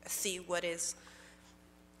see what is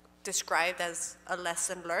described as a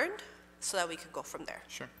lesson learned so that we can go from there.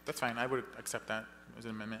 Sure, that's fine. I would accept that as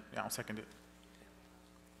an amendment. Yeah, I'll second it.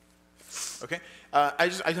 Okay, I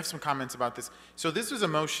have some comments about this. So this was a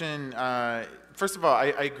motion, first of all, I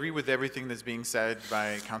agree with everything that's being said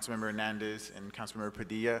by Councilmember Hernandez and Councilmember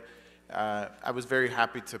Padilla. I was very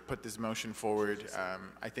happy to put this motion forward.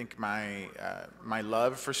 I think my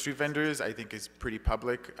love for street vendors, I think, is pretty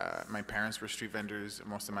public. My parents were street vendors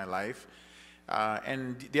most of my life.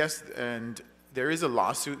 And yes, and there is a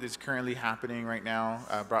lawsuit that's currently happening right now,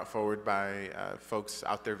 brought forward by folks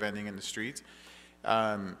out there vending in the streets.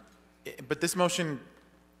 But this motion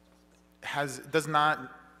does not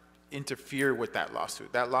interfere with that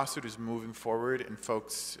lawsuit. That lawsuit is moving forward, and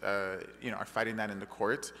folks, are fighting that in the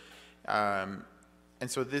courts. And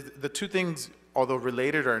so the two things, although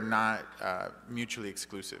related, are not mutually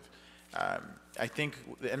exclusive. I think,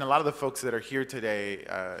 and a lot of the folks that are here today,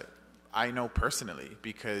 I know personally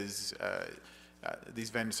because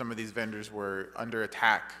some of these vendors were under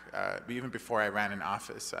attack even before I ran in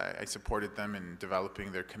office. I supported them in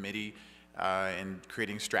developing their committee and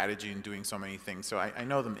creating strategy and doing so many things. So I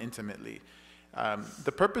know them intimately.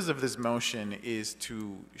 The purpose of this motion is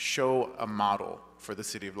to show a model for the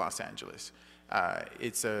city of Los Angeles.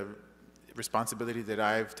 It's a responsibility that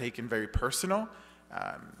I've taken very personal.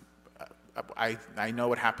 I know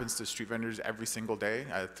what happens to street vendors every single day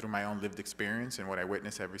through my own lived experience and what I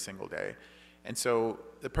witness every single day. And so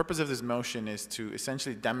the purpose of this motion is to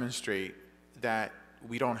essentially demonstrate that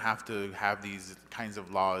we don't have to have these kinds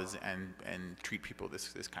of laws and treat people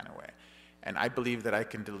this kind of way. And I believe that I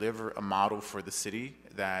can deliver a model for the city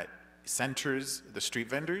that centers the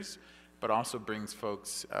street vendors, but also brings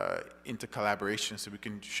folks into collaboration so we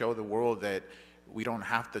can show the world that we don't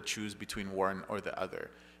have to choose between one or the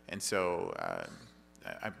other. And so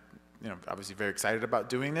I'm obviously very excited about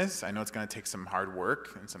doing this. I know it's going to take some hard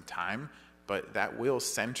work and some time, but that will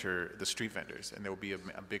center the street vendors, and there will be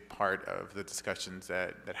a big part of the discussions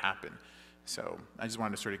that happen. So I just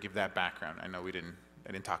wanted to sort of give that background. I know I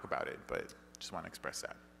didn't talk about it, but just want to express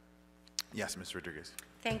that. Yes, Ms. Rodriguez.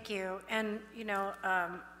 Thank you. And,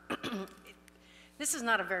 this is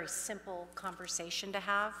not a very simple conversation to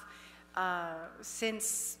have.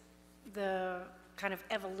 Since the kind of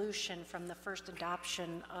evolution from the first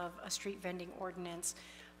adoption of a street vending ordinance,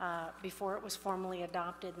 before it was formally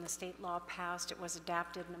adopted and the state law passed, it was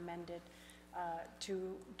adapted and amended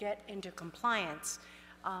to get into compliance.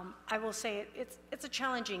 I will say it's a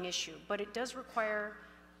challenging issue, but it does require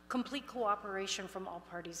complete cooperation from all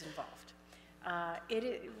parties involved.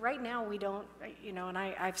 Right now we don't, and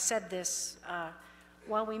I've said this,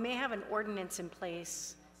 while we may have an ordinance in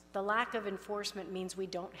place, the lack of enforcement means we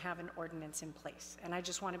don't have an ordinance in place. And I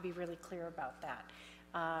just want to be really clear about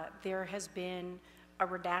that. There has been a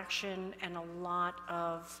redaction and a lot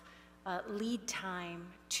of lead time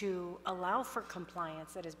to allow for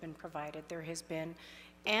compliance that has been provided. There has been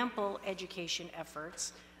ample education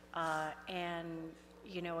efforts, and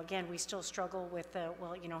again, we still struggle with the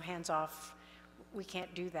hands off we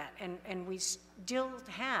can't do that. And we still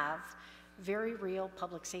have very real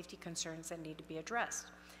public safety concerns that need to be addressed.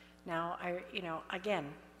 Now, again,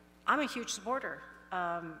 I'm a huge supporter.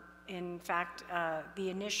 In fact, the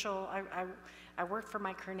initial, I worked for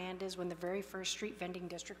Mike Hernandez when the very first street vending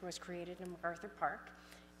district was created in MacArthur Park.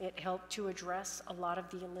 It helped to address a lot of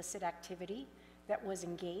the illicit activity that was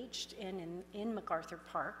engaged in MacArthur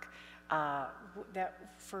Park, that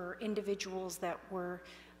for individuals that were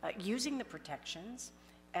using the protections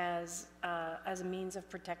as a means of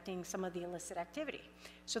protecting some of the illicit activity.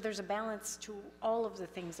 So there's a balance to all of the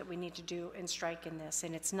things that we need to do and strike in this,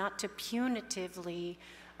 and it's not to punitively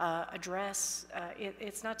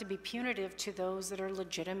it's not to be punitive to those that are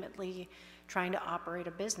legitimately trying to operate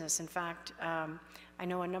a business. In fact, I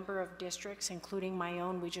know a number of districts, including my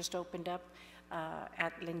own, we just opened up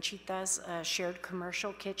at Lenchita's shared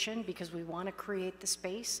commercial kitchen because we want to create the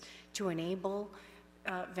space to enable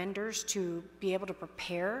vendors to be able to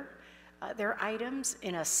prepare their items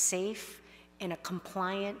in a safe, in a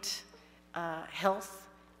compliant,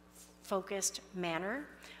 health-focused manner.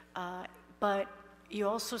 But you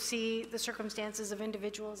also see the circumstances of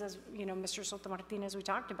individuals, as you know, Mr. Soto Martinez, we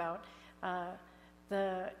talked about.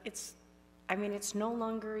 It's no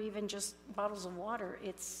longer even just bottles of water.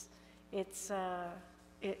 It's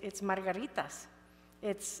margaritas.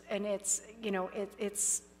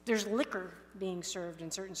 There's liquor being served in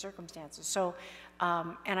certain circumstances. So,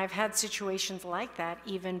 and I've had situations like that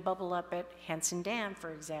even bubble up at Henson Dam,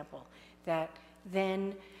 for example, that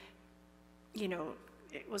then,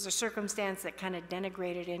 it was a circumstance that kind of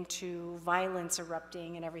denigrated into violence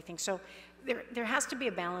erupting and everything. So there has to be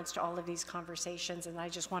a balance to all of these conversations, and I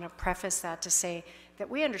just want to preface that to say that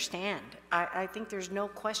we understand. I think there's no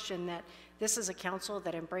question that this is a council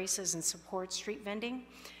that embraces and supports street vending.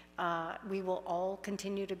 We will all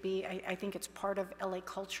continue to be, I think it's part of LA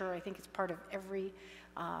culture. I think it's part of every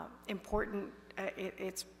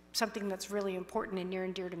it's something that's really important and near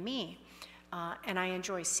and dear to me, and I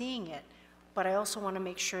enjoy seeing it. But I also want to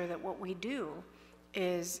make sure that what we do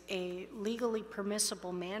is a legally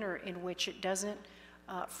permissible manner in which it doesn't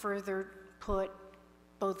further put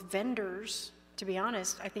both vendors, to be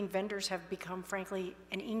honest, I think vendors have become, frankly,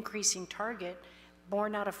 an increasing target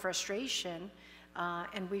born out of frustration.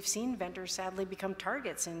 And we've seen vendors sadly become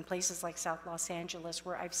targets in places like South Los Angeles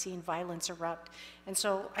where I've seen violence erupt. And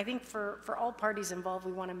so I think for all parties involved,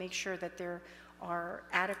 we want to make sure that there are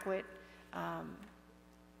adequate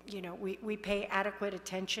we pay adequate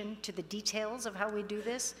attention to the details of how we do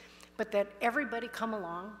this, but that everybody come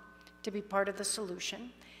along to be part of the solution,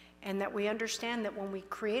 and that we understand that when we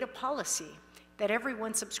create a policy, that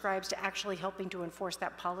everyone subscribes to actually helping to enforce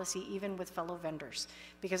that policy, even with fellow vendors,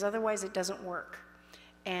 because otherwise it doesn't work.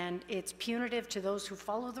 And it's punitive to those who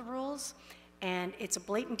follow the rules, and it's a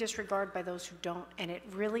blatant disregard by those who don't, and it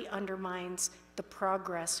really undermines the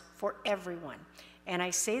progress for everyone. And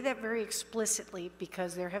I say that very explicitly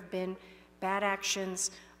because there have been bad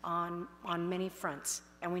actions on many fronts,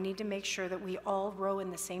 and we need to make sure that we all row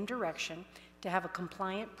in the same direction to have a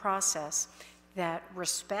compliant process that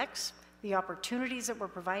respects the opportunities that we're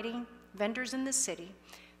providing vendors in this city,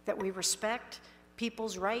 that we respect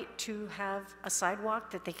people's right to have a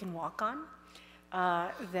sidewalk that they can walk on,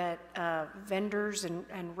 that vendors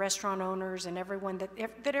and restaurant owners and everyone,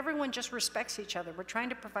 that everyone just respects each other. We're trying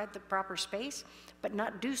to provide the proper space, but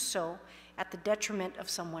not do so at the detriment of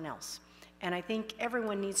someone else. And I think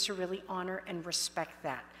everyone needs to really honor and respect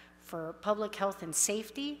that for public health and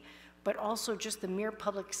safety, but also just the mere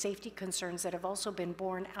public safety concerns that have also been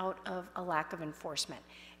born out of a lack of enforcement.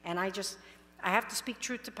 And I have to speak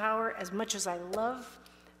truth to power. As much as I love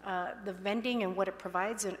the vending and what it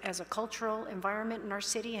provides as a cultural environment in our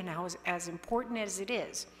city, and how as important as it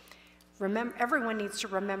is, everyone needs to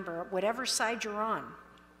remember, whatever side you're on,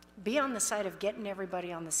 be on the side of getting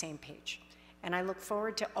everybody on the same page. And I look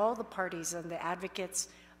forward to all the parties and the advocates.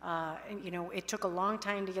 It took a long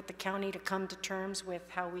time to get the county to come to terms with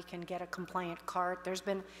how we can get a compliant cart. There's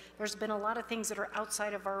been a lot of things that are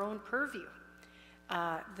outside of our own purview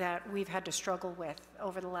that we've had to struggle with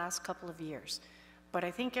over the last couple of years. But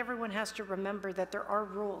I think everyone has to remember that there are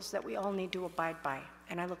rules that we all need to abide by.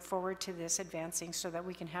 And I look forward to this advancing so that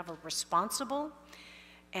we can have a responsible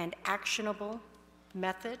and actionable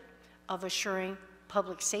method of assuring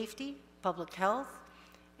public safety, public health,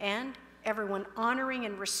 and everyone honoring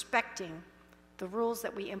and respecting the rules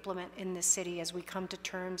that we implement in this city as we come to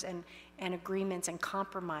terms and agreements and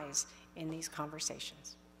compromise in these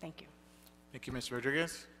conversations. Thank you. Thank you, Ms.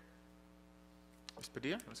 Rodriguez. Ms.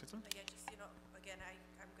 Padilla, want to say something? Yeah, just, again, I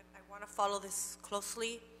want to follow this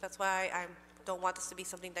closely. That's why I don't want this to be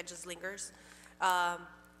something that just lingers. I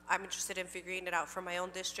I'm interested in figuring it out for my own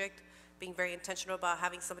district, being very intentional about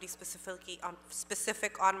having somebody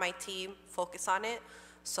specific on my team focus on it.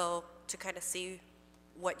 So to kind of see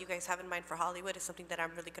what you guys have in mind for Hollywood is something that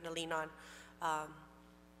I'm really going to lean on.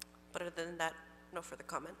 But other than that, no further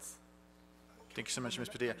comments. Thank you so much, Ms.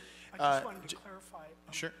 Padilla. I just wanted to clarify.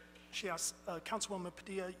 Sure. She asked, Councilwoman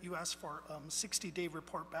Padilla, you asked for 60-day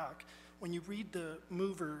report back. When you read the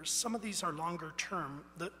movers, some of these are longer term.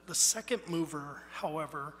 The second mover,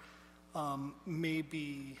 however, may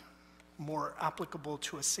be more applicable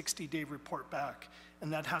to a 60-day report back,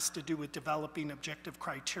 and that has to do with developing objective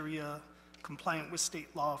criteria compliant with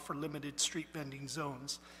state law for limited street vending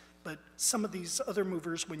zones. But some of these other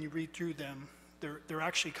movers, when you read through them, they're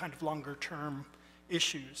actually kind of longer term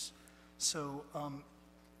issues. So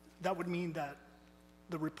that would mean that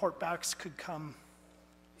the report backs could come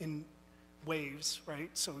in waves, right?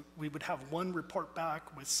 So we would have one report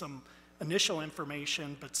back with some initial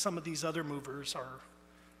information, but some of these other movers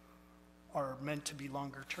are meant to be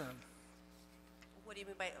longer term. What do you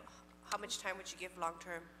mean by, how much time would you give long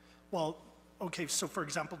term? Well, okay, so for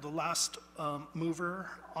example, the last mover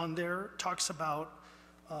on there talks about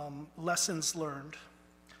lessons learned.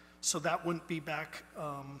 So that wouldn't be back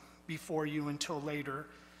before you until later.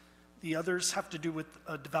 The others have to do with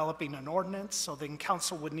developing an ordinance, so then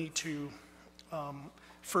council would need to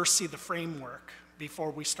first see the framework before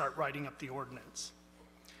we start writing up the ordinance.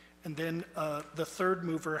 And then the third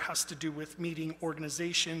mover has to do with meeting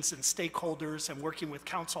organizations and stakeholders and working with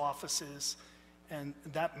council offices, and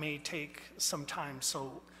that may take some time.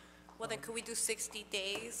 So, well, then could we do 60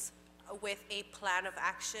 days with a plan of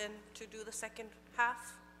action to do the second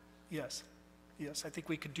half? yes, I think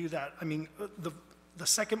we could do that. I mean, the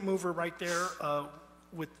second mover right there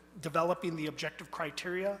with developing the objective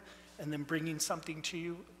criteria and then bringing something to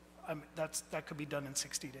you, that could be done in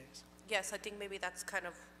 60 days. Yes, I think maybe that's kind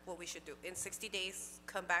of what we should do. In 60 days,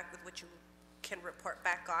 come back with what you can report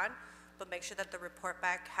back on, but make sure that the report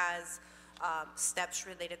back has steps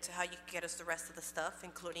related to how you can get us the rest of the stuff,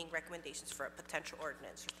 including recommendations for a potential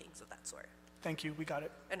ordinance or things of that sort. Thank you, we got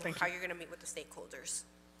it. And Thank how you. you're going to meet with the stakeholders.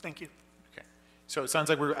 Thank you. Okay. So it sounds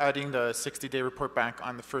like we're adding the 60-day report back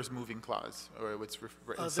on the first moving clause, or what's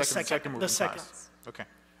the second moving clause. Okay.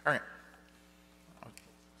 All right.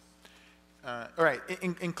 All right.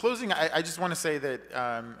 In closing, I just want to say that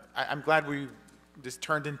I'm glad this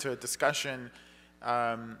turned into a discussion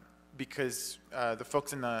because the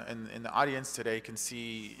folks in the audience today can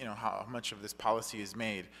see, how much of this policy is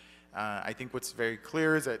made. I think what's very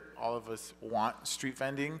clear is that all of us want street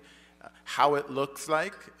vending. How it looks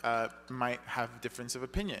like might have difference of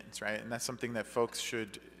opinions, right? And that's something that folks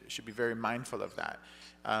should be very mindful of that.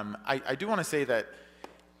 I do want to say that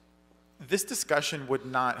this discussion would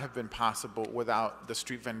not have been possible without the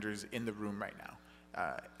street vendors in the room right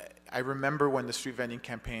now. I remember when the street vending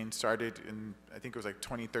campaign started in, I think it was like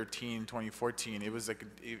 2013, 2014. It was like,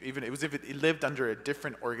 it lived under a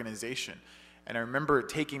different organization. And I remember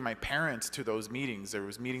taking my parents to those meetings. There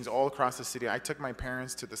was meetings all across the city. I took my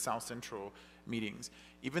parents to the South Central meetings.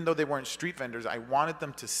 Even though they weren't street vendors, I wanted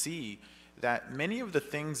them to see that many of the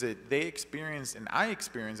things that they experienced and I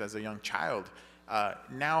experienced as a young child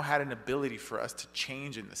now had an ability for us to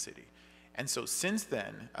change in the city. And so since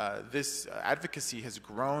then, this advocacy has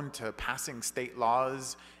grown to passing state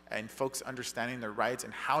laws and folks understanding their rights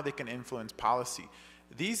and how they can influence policy.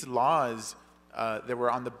 These laws that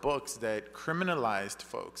were on the books that criminalized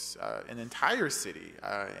folks, an entire city,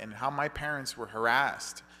 and how my parents were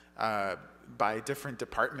harassed by different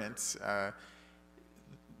departments,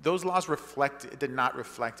 those laws did not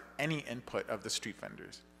reflect any input of the street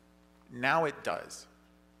vendors. Now it does.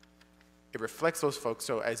 It reflects those folks.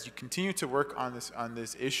 So as you continue to work on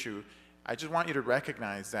this issue, I just want you to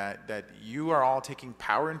recognize that you are all taking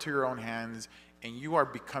power into your own hands, and you are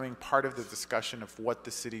becoming part of the discussion of what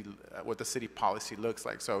the city policy looks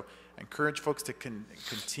like. So I encourage folks to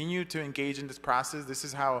continue to engage in this process. This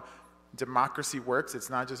is how democracy works. It's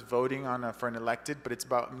not just voting for an elected, but it's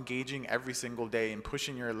about engaging every single day and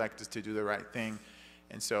pushing your electeds to do the right thing.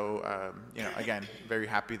 And so, again, very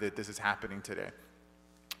happy that this is happening today.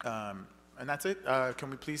 And that's it. Can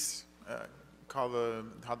we please call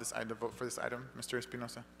this item, vote for this item, Mr.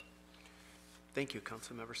 Espinosa? Thank you,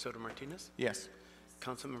 Councilmember Soto Martinez. Yes.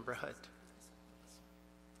 Councilmember Hutt.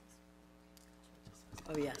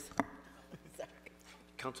 Oh, yes. Sorry.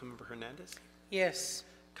 Councilmember Hernandez. Yes.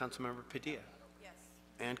 Councilmember Padilla. Yes.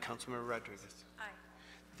 And Councilmember Rodriguez. Aye.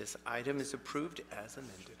 This item is approved as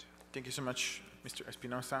amended. Thank you so much, Mr.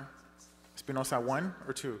 Espinosa. Espinosa 1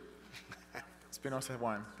 or 2? Espinosa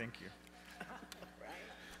 1, thank you.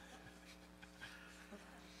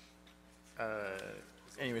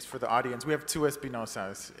 Anyways, for the audience, we have two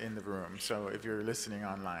Espinosas in the room. So if you're listening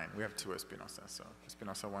online, we have two Espinosas. So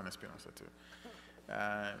Espinosa 1, Espinosa 2.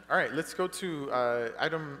 All right, let's go to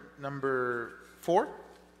item number 4.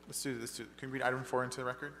 Let's do this. Can you read item 4 into the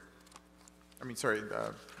record?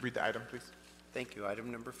 Read the item, please. Thank you. Item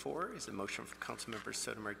number 4 is a motion for Councilmembers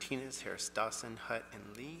Soto Martinez, Harris Dawson, Hutt, and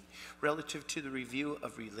Lee relative to the review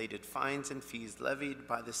of related fines and fees levied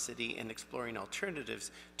by the city and exploring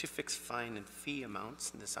alternatives to fix fine and fee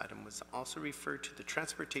amounts. And this item was also referred to the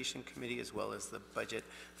Transportation Committee as well as the Budget,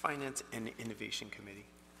 Finance, and Innovation Committee.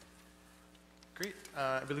 Great.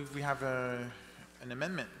 I believe we have an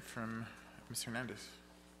amendment from Ms. Hernandez.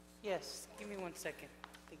 Yes, give me 1 second.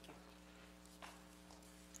 Thank you.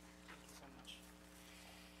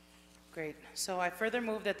 Great. So I further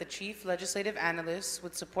move that the Chief Legislative Analyst,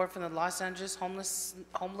 with support from the Los Angeles Homeless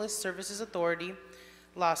Services Authority,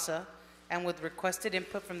 LAHSA, and with requested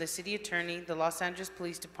input from the City Attorney, the Los Angeles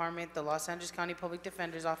Police Department, the Los Angeles County Public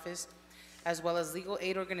Defender's Office, as well as legal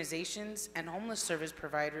aid organizations and homeless service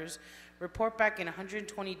providers, report back in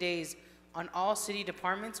 120 days on all city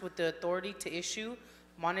departments with the authority to issue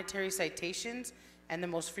monetary citations and the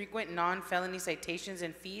most frequent non-felony citations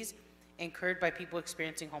and fees incurred by people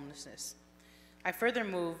experiencing homelessness. I further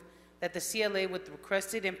move that the CLA, with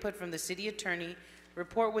requested input from the City Attorney,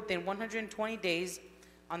 report within 120 days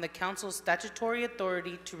on the Council's statutory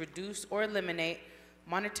authority to reduce or eliminate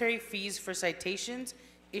monetary fees for citations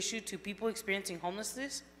issued to people experiencing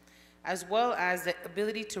homelessness, as well as the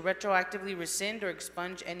ability to retroactively rescind or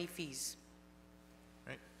expunge any fees.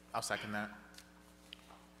 Right. I'll second that.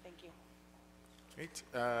 Thank you. Great.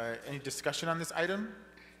 Any discussion on this item?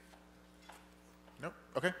 Nope.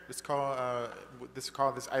 Okay. Let's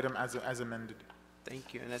call this item as amended.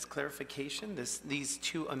 Thank you. And as clarification, these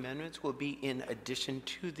two amendments will be in addition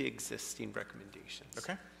to the existing recommendations.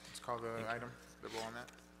 Okay. Let's call the item, the roll on that.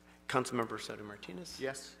 Councilmember Soto Martinez?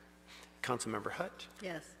 Yes. Councilmember Hutt?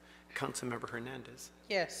 Yes. Councilmember Hernandez?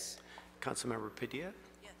 Yes. Councilmember Padilla?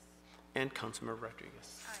 Yes. And Councilmember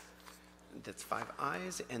Rodriguez? Aye. That's 5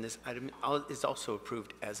 ayes, and this item is also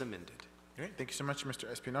approved as amended. Great. Thank you so much, Mr.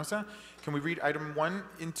 Espinosa. Can we read item 1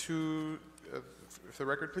 into the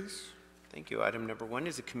record, please? Thank you. Item number 1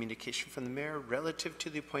 is a communication from the mayor relative to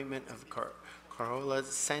the appointment of Carola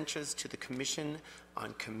Sanchez to the Commission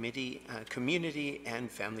on Community and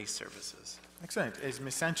Family Services. Excellent. Is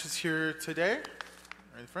Ms. Sanchez here today?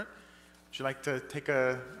 Right in front. Would you like to take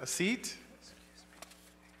a seat?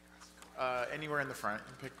 Anywhere in the front.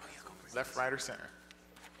 You pick left, right, or center.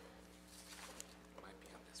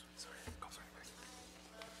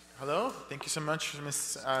 Hello. Thank you so much,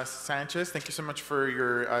 Ms. Sanchez. Thank you so much for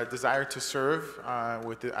your desire to serve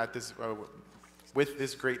with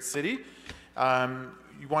this great city.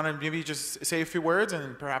 You want to maybe just say a few words,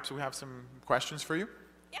 and perhaps we have some questions for you?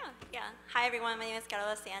 Yeah. Hi, everyone. My name is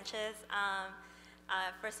Carola Sanchez.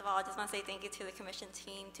 First of all, I just want to say thank you to the commission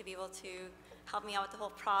team to be able to help me out with the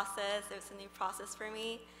whole process. It was a new process for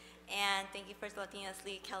me. And thank you for Latinas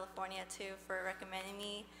League California, too, for recommending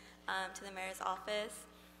me to the mayor's office.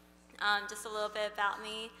 Just a little bit about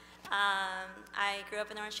me. I grew up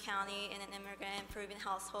in Orange County in an immigrant and Peruvian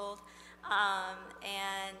household,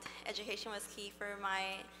 and education was key for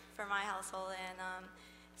my household. And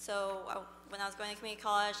so when I was going to community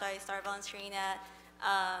college, I started volunteering at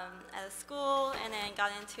a school, and then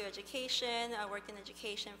got into education. I worked in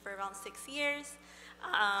education for around 6 years.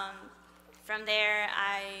 From there,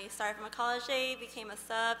 I started from a college aide, became a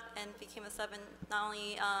sub, in not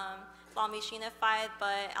only Long Beach Unified,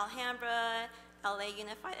 but Alhambra, LA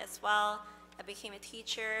Unified as well. I became a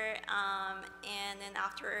teacher, and then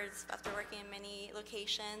afterwards, after working in many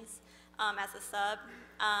locations as a sub,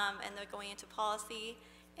 and then going into policy,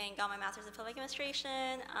 and got my master's in public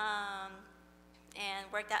administration,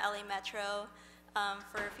 and worked at LA Metro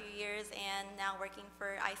for a few years, and now working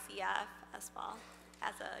for ICF as well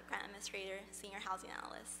as a grant administrator, senior housing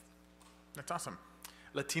analyst. That's awesome.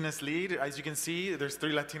 Latinas lead. As you can see, there's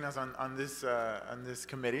 3 Latinas on this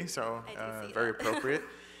committee, so very appropriate.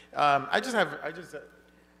 I just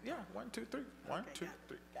 1, 2, 3. 1, 2,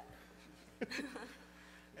 3.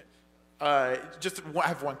 I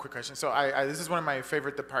have one quick question. So this is one of my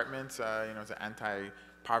favorite departments. It's an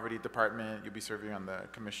anti-poverty department. You'll be serving on the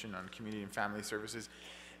Commission on Community and Family Services.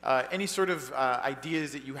 Any sort of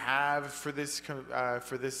ideas that you have for this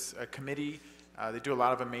committee? They do a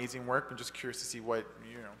lot of amazing work. I'm just curious to see what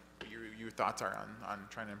your thoughts are on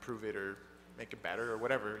trying to improve it or make it better or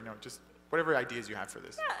whatever. Just whatever ideas you have for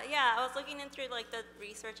this. Yeah. I was looking into the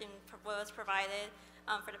research and what was provided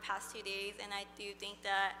for the past 2 days, and I do think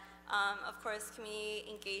that, of course, community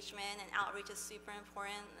engagement and outreach is super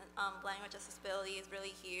important. language accessibility is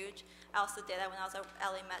really huge. I also did that when I was at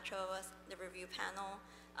LA Metro as the review panel.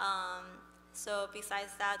 So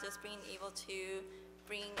besides that, just being able to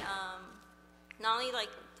bring, not only like,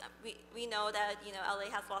 we know that, you know,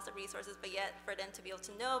 LA has lots of resources, but yet for them to be able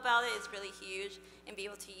to know about it is really huge and be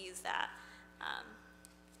able to use that.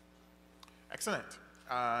 Excellent.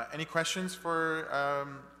 Any questions for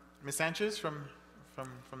Ms. Sanchez from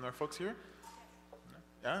our folks here?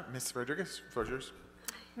 No? Yeah, Ms. Rodriguez, floor is yours.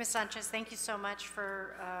 Ms. Sanchez, thank you so much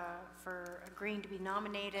for agreeing to be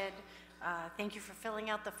nominated. Thank you for filling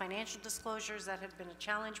out the financial disclosures. That had been a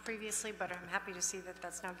challenge previously, but I'm happy to see that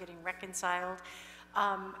that's now getting reconciled.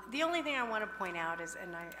 The only thing I want to point out is,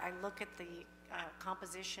 and I look at the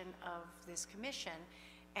composition of this commission,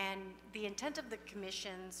 and the intent of the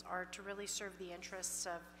commissions are to really serve the interests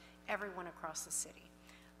of everyone across the city.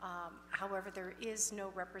 However, there is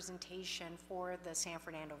no representation for the San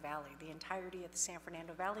Fernando Valley, the entirety of the San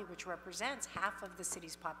Fernando Valley, which represents half of the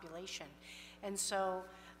city's population. And so,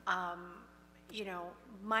 you know,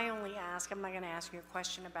 my only ask, I'm not going to ask you a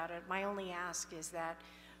question about it, my only ask is that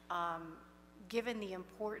given the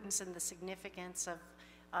importance and the significance of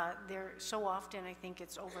there, so often I think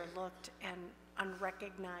it's overlooked and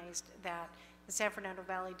unrecognized that the San Fernando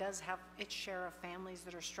Valley does have its share of families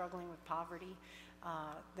that are struggling with poverty.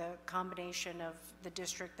 The combination of the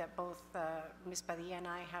district that both Ms. Padilla and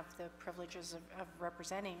I have the privileges of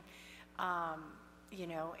representing, you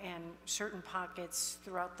know, and certain pockets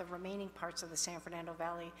throughout the remaining parts of the San Fernando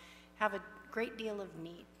Valley have a great deal of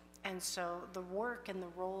need. And so the work and the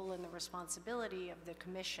role and the responsibility of the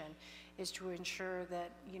commission is to ensure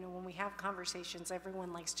that, you know, when we have conversations,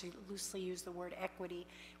 everyone likes to loosely use the word equity.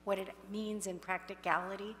 What it means in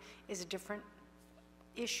practicality is a different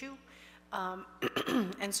issue.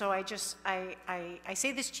 And so I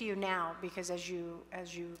say this to you now because as you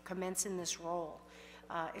commence in this role,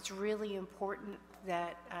 it's really important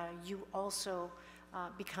that you also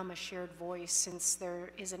become a shared voice, since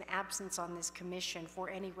there is an absence on this commission for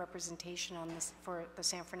any representation on this for the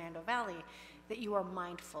San Fernando Valley, that you are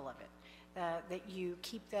mindful of it, that you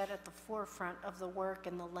keep that at the forefront of the work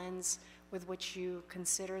and the lens with which you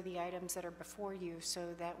consider the items that are before you,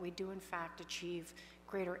 so that we do in fact achieve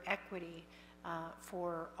greater equity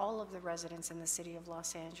for all of the residents in the city of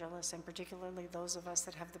Los Angeles, and particularly those of us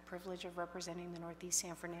that have the privilege of representing the Northeast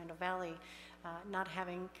San Fernando Valley, not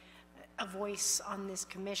having a voice on this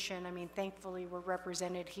commission. I mean, thankfully we're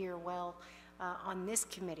represented here well on this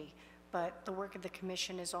committee, but the work of the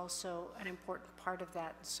commission is also an important part of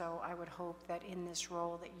that. So I would hope that in this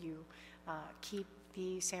role that you keep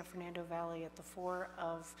the San Fernando Valley at the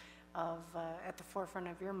at the forefront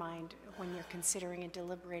of your mind when you're considering and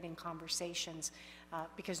deliberating conversations,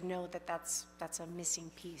 because know that that's a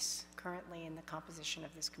missing piece currently in the composition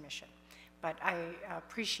of this commission. But I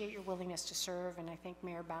appreciate your willingness to serve, and I thank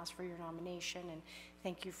Mayor Bass for your nomination, and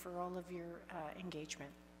thank you for all of your engagement.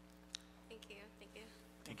 Thank you. Thank you.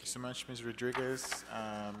 Thank you so much, Ms. Rodriguez.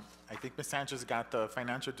 I think Ms. Sanchez got the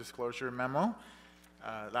financial disclosure memo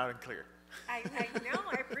loud and clear. I know,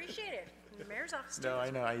 I appreciate it. The mayor's office too. No, I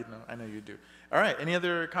know you do. All right, any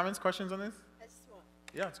other comments, questions on this? I just want-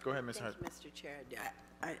 Yeah, let's go ahead, Ms. Hart. Thank you, Mr. Chair.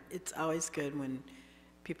 It's always good when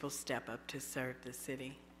people step up to serve the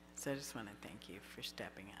city. So I just want to thank you for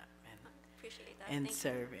stepping up Appreciate that. and Thank you.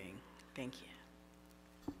 serving. Thank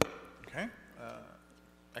you. Okay,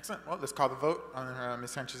 excellent. Well, let's call the vote on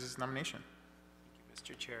Ms. Sanchez's nomination.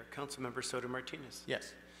 Mr. Chair, Councilmember Soto Martinez.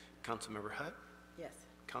 Yes. Councilmember Hutt. Yes.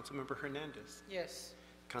 Councilmember Hernandez. Yes.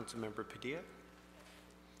 Councilmember Padilla.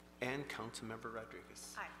 And Councilmember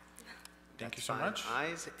Rodriguez. Aye. Thank you That's so 5 much.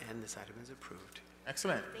 ayes, and this item is approved.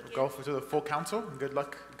 Excellent. Thank We'll you. go to the full council. Good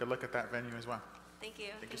luck at that venue as well. Thank you.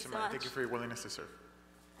 Thank you so much. Thank you for your willingness to serve.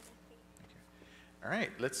 Okay, thank you. All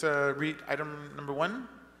right, let's read item number 1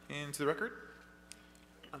 into the record.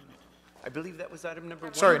 I believe that was item number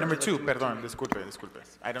 1. Sorry, Would number you 2, like to perdón,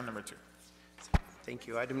 disculpe. Item number 2. Thank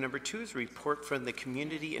you. Item number 2 is a report from the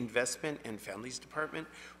Community Investment and Families Department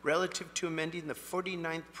relative to amending the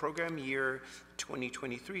 49th program year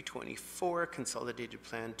 2023-24 consolidated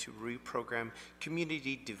plan to reprogram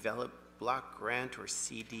Community Development Block Grant or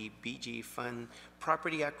CDBG fund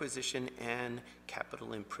property acquisition and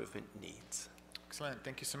capital improvement needs. Excellent,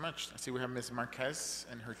 thank you so much. I see we have Ms. Marquez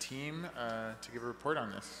and her team to give a report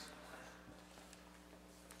on this.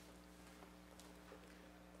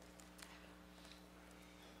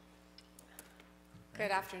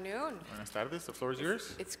 Good afternoon. Buenas tardes, the floor is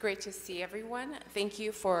yours. It's great to see everyone. Thank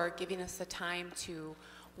you for giving us the time to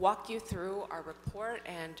walk you through our report,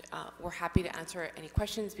 and we're happy to answer any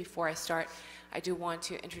questions. Before I start, I do want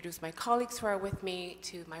to introduce my colleagues who are with me.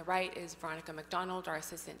 To my right is Veronica McDonald, our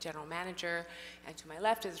Assistant General Manager, and to my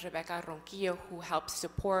left is Rebecca Ronquillo, who helps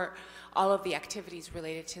support all of the activities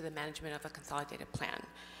related to the management of the consolidated plan.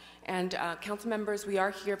 And council members, we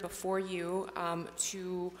are here before you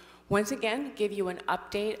to once again give you an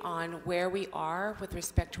update on where we are with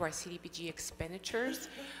respect to our CDBG expenditures.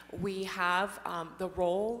 We have the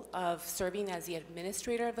role of serving as the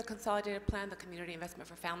administrator of the consolidated plan. The Community Investment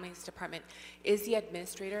for Families Department is the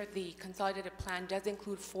administrator. The consolidated plan does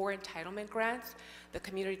include 4 entitlement grants: the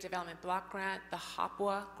Community Development Block Grant, the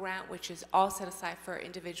HOPWA grant, which is all set aside for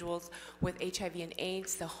individuals with HIV and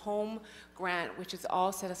AIDS, the HOME grant, which is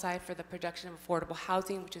all set aside for the production of affordable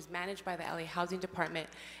housing, which is managed by the LA Housing Department,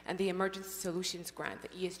 and the Emergency Solutions Grant, the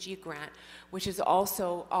ESG grant, which is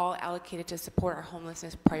also all allocated to support our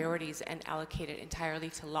homelessness priorities and allocated entirely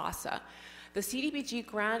to LAHSA. The CDBG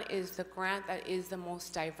grant is the grant that is the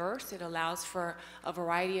most diverse. It allows for a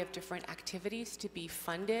variety of different activities to be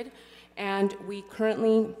funded, and we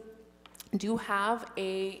currently do have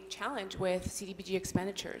a challenge with CDBG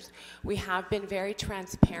expenditures. We have been very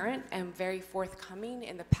transparent and very forthcoming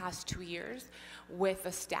in the past 2 years with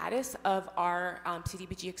the status of our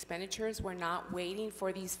CDBG expenditures. We're not waiting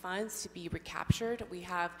for these funds to be recaptured. We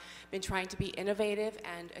have been trying to be innovative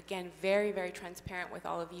and, again, very, very transparent with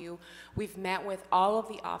all of you. We've met with all of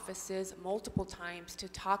the offices multiple times to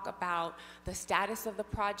talk about the status of the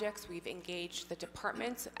projects. We've engaged the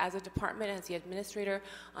departments as a department, as the administrator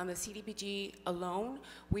on the CDBG alone.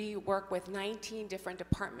 We work with 19 different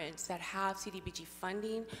departments that have CDBG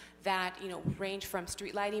funding that range from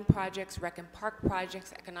street lighting projects, rec and park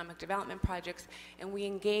projects, economic development projects, and we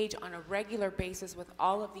engage on a regular basis with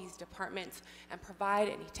all of these departments and provide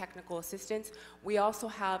any technical assistance. We also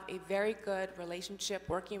have a very good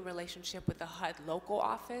working relationship with the HUD local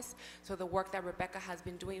office. So the work that Rebecca has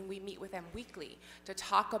been doing, we meet with them weekly to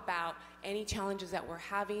talk about any challenges that we're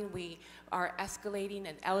having. We are escalating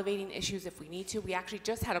and elevating issues if we need to. We actually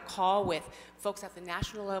just had a call with folks at the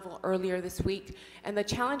national level earlier this week, and the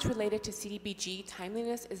challenge related to CDBG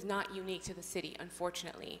timeliness is not unique to the city,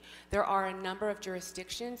 unfortunately. There are a number of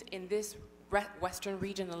jurisdictions in this western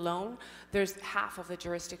region alone. There's half of the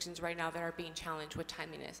jurisdictions right now that are being challenged with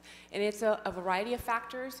timeliness, and it's a variety of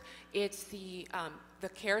factors. It's the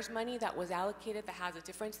CARES money that was allocated that has a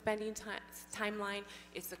different spending timeline.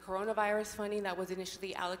 It's the coronavirus funding that was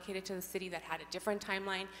initially allocated to the city that had a different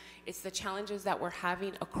timeline. It's the challenges that we're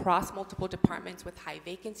having across multiple departments with high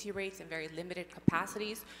vacancy rates and very limited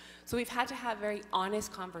capacities. So we've had to have very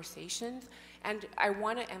honest conversations, and I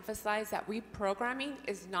want to emphasize that reprogramming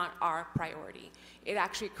is not our priority. It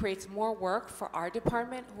actually creates more work for our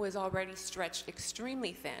department, who is already stretched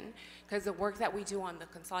extremely thin, because the work that we do on the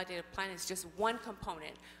consolidated plan is just one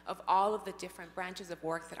component of all of the different branches of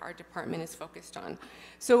work that our department is focused on.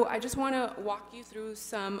 So I just want to walk you through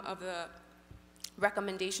some of the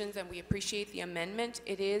recommendations, and we appreciate the amendment.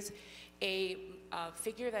 It is a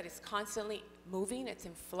figure that is constantly moving, it's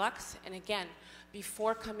in flux, and again,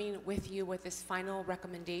 before coming with you with this final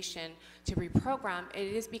recommendation to reprogram, it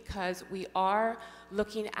is because we are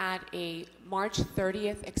looking at a March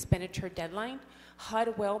 30th expenditure deadline.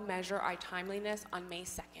 HUD will measure our timeliness on May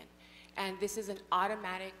 2nd, and this is an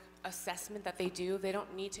automatic assessment that they do. They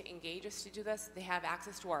don't need to engage us to do this. They have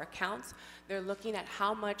access to our accounts. They're looking at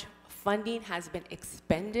how much funding has been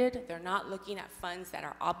expended. They're not looking at funds that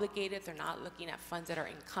are obligated. They're not looking at funds that are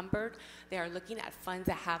encumbered. They are looking at funds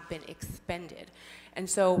that have been expended. And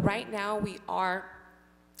so right now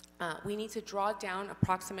we need to draw down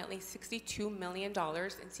approximately $62 million in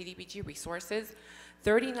CDBG resources.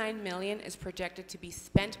 $39 million is projected to be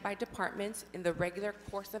spent by departments in the regular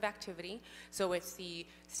course of activity. So it's the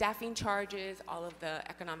staffing charges, all of the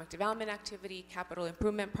economic development activity, capital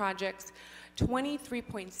improvement projects.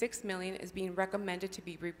 $23.6 million is being recommended to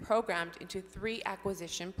be reprogrammed into 3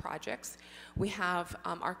 acquisition projects. We have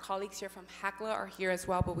our colleagues here from HACLA are here as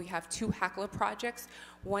well, but we have 2 HACLA projects.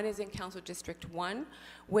 One is in Council District 1,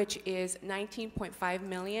 which is $19.5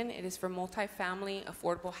 million. It is for multifamily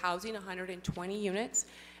affordable housing, 120 units.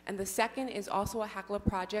 And the second is also a HACLA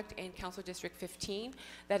project in Council District 15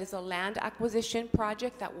 that is a land acquisition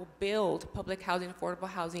project that will build public housing, affordable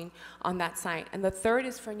housing on that site. And the third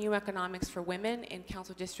is for New Economics for Women in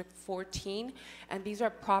Council District 14. And these are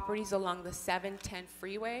properties along the 710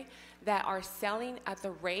 freeway that are selling at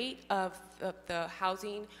the rate of the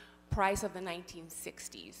housing price of the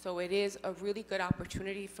 1960s. So it is a really good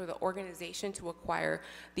opportunity for the organization to acquire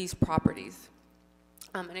these properties.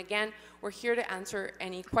 And again, we're here to answer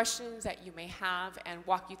any questions that you may have and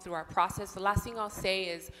walk you through our process. The last thing I'll say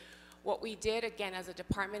is what we did, again, as a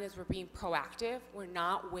department is we're being proactive. We're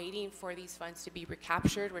not waiting for these funds to be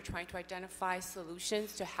recaptured. We're trying to identify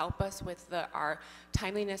solutions to help us with our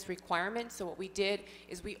timeliness requirements. So what we did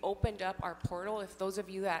is we opened up our portal. If those of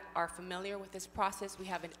you that are familiar with this process, we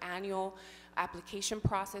have an annual application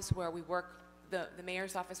process where we work. The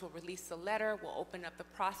mayor's office will release the letter, we'll open up the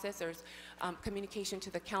process, there's communication to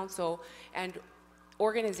the council, and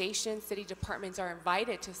organizations, city departments are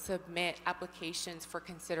invited to submit applications for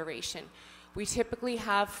consideration. We typically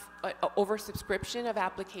have an oversubscription of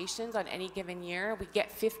applications on any given year. We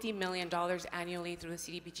get $50 million annually through the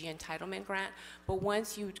CDBG entitlement grant, but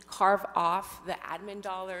once you carve off the admin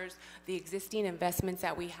dollars, the existing investments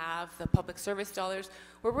that we have, the public service dollars,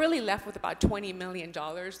 we're really left with about $20 million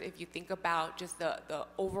if you think about just the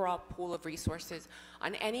overall pool of resources.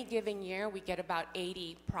 On any given year, we get about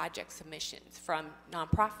 80 project submissions from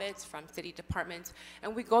nonprofits, from city departments,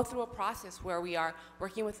 and we go through a process where we are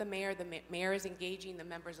working with the mayor is engaging the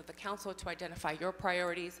members of the council to identify your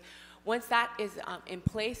priorities. Once that is in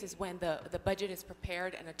place is when the budget is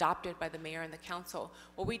prepared and adopted by the mayor and the council.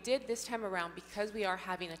 What we did this time around, because we are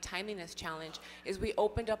having a timeliness challenge, is we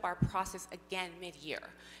opened up our process again mid-year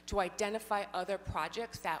to identify other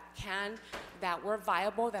projects that were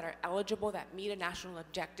viable, that are eligible, that meet a national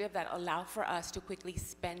objective, that allow for us to quickly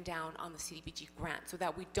spend down on the CDBG grant so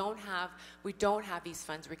that we don't have these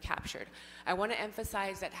funds recaptured. I want to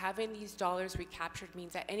emphasize that having these dollars recaptured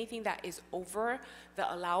means that anything that is over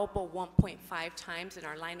the allowable 1.5 times in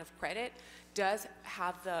our line of credit does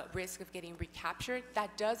have the risk of getting recaptured.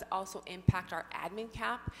 That does also impact our admin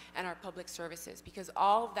cap and our public services, because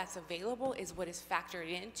all that's available is what is factored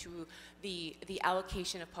into the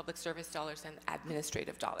allocation of public service dollars and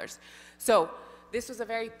administrative dollars. So this was a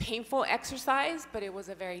very painful exercise, but it was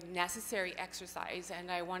a very necessary exercise,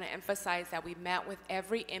 and I want to emphasize that we met with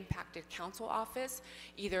every impacted council office,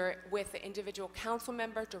 either with the individual council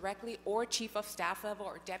member directly or chief of staff level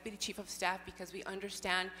or deputy chief of staff, because we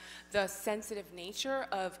understand the sensitive nature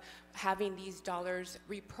of having these dollars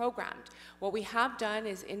reprogrammed. What we have done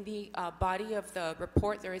is in the body of the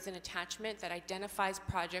report, there is an attachment that identifies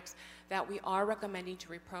projects that we are recommending to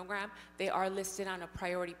reprogram. They are listed on a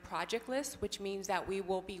priority project list, which means that we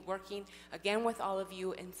will be working again with all of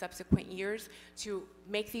you in subsequent years to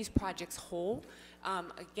make these projects whole.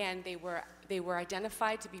 Again, they were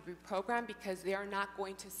identified to be reprogrammed because they are not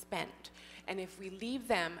going to spend. And if we leave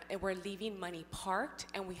them, we're leaving money parked,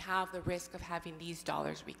 and we have the risk of having these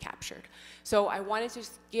dollars recaptured. So I wanted to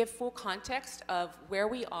just give full context of where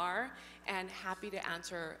we are, and happy to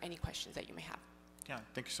answer any questions that you may have. Yeah,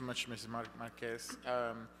 thank you so much, Mrs. Marquez.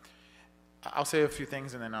 I'll say a few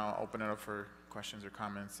things, and then I'll open it up for questions or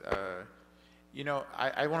comments. You know,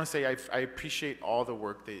 I want to say I appreciate all the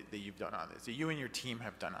work that you've done on this, that you and your team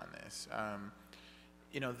have done on this.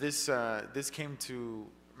 You know, this came to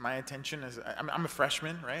my attention as I'm a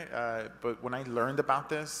freshman, right? But when I learned about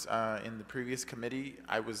this in the previous committee,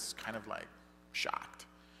 I was kind of like shocked.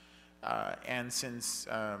 And since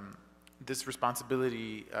this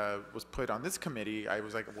responsibility was put on this committee, I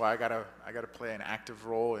was like, well, I gotta play an active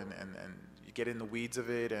role and get in the weeds of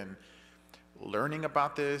it and learning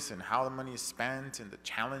about this and how the money is spent and the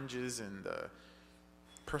challenges and the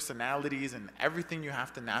personalities and everything you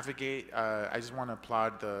have to navigate. I just want to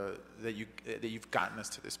applaud that you've gotten us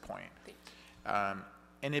to this point.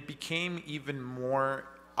 And it became even more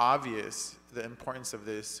obvious the importance of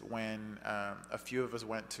this when a few of us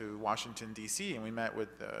went to Washington D.C. and we met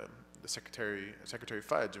with the Secretary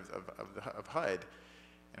Fudge of HUD,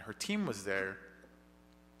 and her team was there.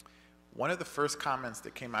 One of the first comments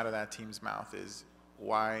that came out of that team's mouth is,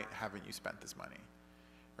 "Why haven't you spent this money?"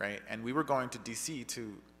 Right? And we were going to DC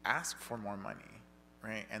to ask for more money,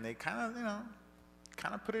 right? And they kind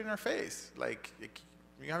of put it in our face, like,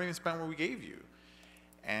 you haven't even spent what we gave you.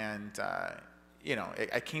 And you know,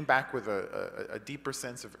 I came back with a deeper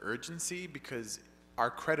sense of urgency because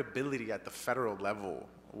our credibility at the federal level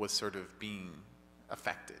was sort of being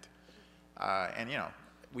affected. And you know,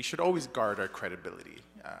 we should always guard our credibility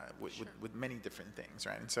with many different things,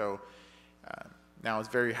 right? And so now I was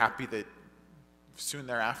very happy that soon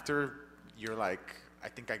thereafter, you're like, I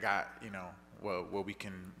think I got, you know, what we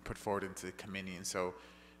can put forward into the committee. And so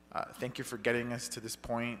thank you for getting us to this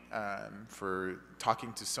point, for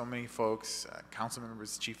talking to so many folks, council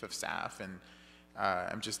members, chief of staff, and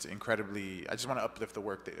I'm just incredibly, I just want to uplift the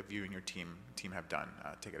work that you and your team have done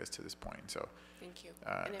to get us to this point. So thank you.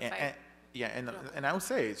 And I would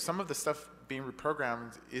say some of the stuff being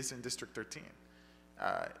reprogrammed is in District 13.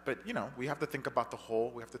 But, you know, we have to think about the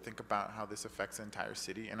whole. We have to think about how this affects the entire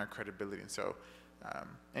city and our credibility. And so,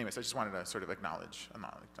 anyways, I just wanted to sort of acknowledge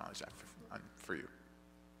that for you.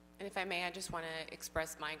 And if I may, I just want to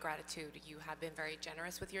express my gratitude. You have been very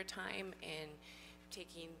generous with your time in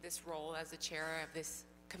taking this role as the chair of this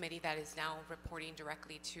committee that is now reporting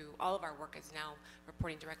directly to, all of our work is now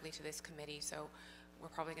reporting directly to this committee. So we're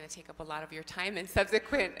probably going to take up a lot of your time in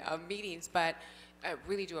subsequent meetings, but I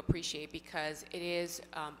really do appreciate, because it is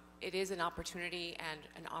an opportunity and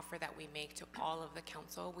an offer that we make to all of the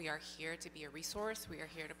council. We are here to be a resource. We are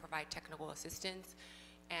here to provide technical assistance,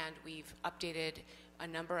 and we've updated a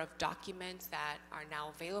number of documents that are now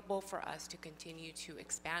available for us to continue to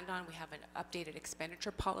expand on. We have an updated expenditure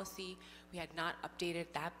policy. We had not updated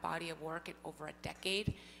that body of work in over a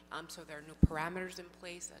decade. So there are new parameters in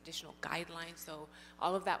place, additional guidelines. So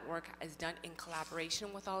all of that work is done in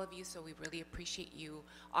collaboration with all of you. So we really appreciate you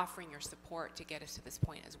offering your support to get us to this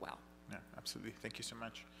point as well. Yeah, absolutely. Thank you so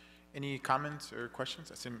much. Any comments or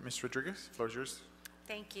questions? I see Ms. Rodriguez, the floor is yours.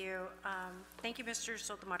 Thank you. Thank you, Mr.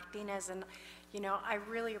 Soto Martinez. And, you know, I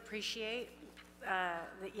really appreciate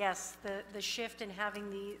the shift in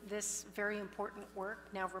having this very important work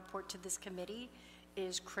now report to this committee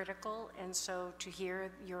is critical. And so to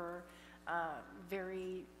hear your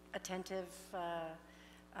very attentive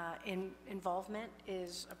involvement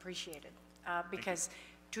is appreciated. Because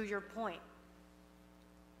to your point,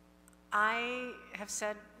 I have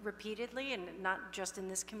said repeatedly, and not just in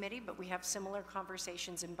this committee, but we have similar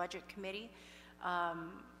conversations in Budget Committee,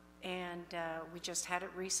 and we just had it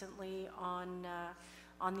recently on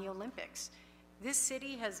the Olympics. This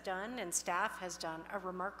city has done, and staff has done, a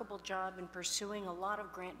remarkable job in pursuing a lot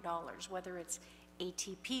of grant dollars, whether it's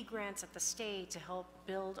ATP grants at the state to help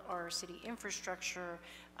build our city infrastructure.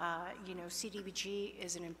 You know, CDBG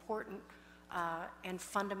is an important and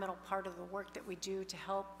fundamental part of the work that we do to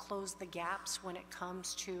help close the gaps when it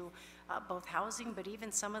comes to both housing, but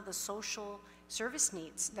even some of the social service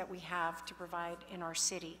needs that we have to provide in our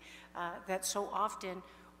city, that so often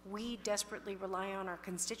we desperately rely on, our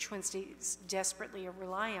constituencies desperately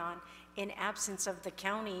rely on, in absence of the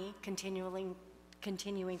county continuing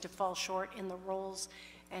to fall short in the roles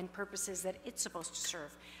and purposes that it's supposed to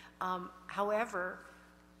serve. However,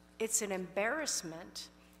 it's an embarrassment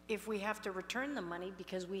if we have to return the money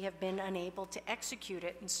because we have been unable to execute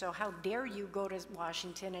it. And so how dare you go to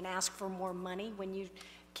Washington and ask for more money when you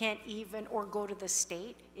can't even, or go to the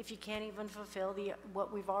state if you can't even fulfill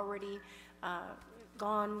what we've already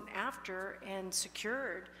gone after and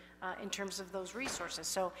secured in terms of those resources.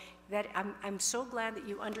 So that I'm so glad that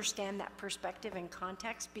you understand that perspective and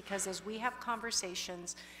context, because as we have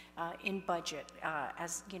conversations in budget,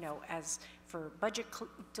 as you know, as for budget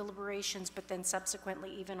deliberations, but then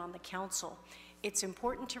subsequently even on the council, it's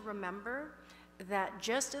important to remember that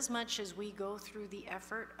just as much as we go through the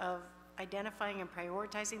effort of identifying and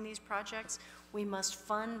prioritizing these projects, we must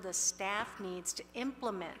fund the staff needs to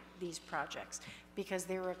implement these projects, because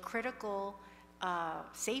they're a critical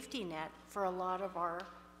safety net for a lot of our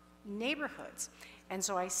neighborhoods. And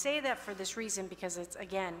so I say that for this reason, because it's,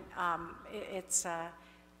 again, it's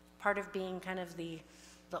part of being kind of the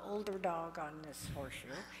older dog on this horseshoe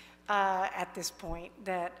at this point,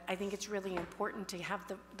 that I think it's really important to have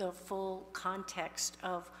the full context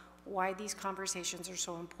of why these conversations are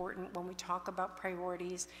so important when we talk about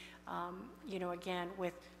priorities, you know, again,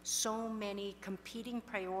 with so many competing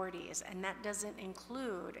priorities, and that doesn't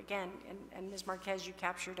include, again, and Ms. Marquez, you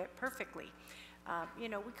captured it perfectly. You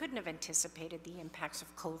know, we couldn't have anticipated the impacts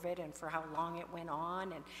of COVID and for how long it went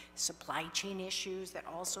on, and supply chain issues that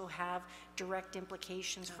also have direct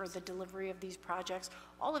implications for the delivery of these projects.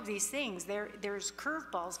 All of these things, there's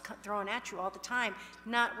curveballs thrown at you all the time,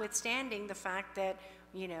 notwithstanding the fact that,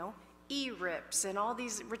 you know, ERIPs and all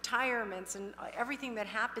these retirements and everything that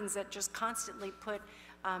happens that just constantly put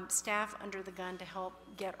staff under the gun to help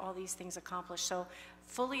get all these things accomplished. So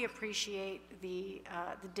fully appreciate the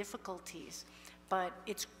difficulties, but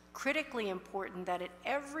it's critically important that at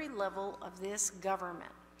every level of this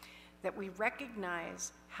government that we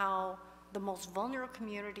recognize how the most vulnerable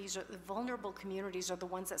communities are the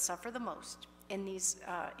ones that suffer the most in these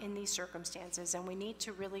circumstances, and we need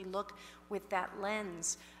to really look with that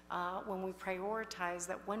lens when we prioritize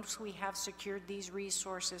that. Once we have secured these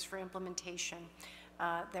resources for implementation,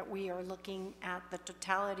 that we are looking at the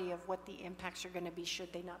totality of what the impacts are going to be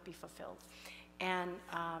should they not be fulfilled. And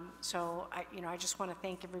so I just want to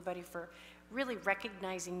thank everybody for really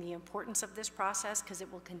recognizing the importance of this process, because it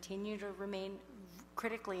will continue to remain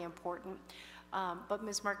critically important. But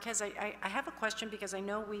Ms. Marquez, I have a question, because I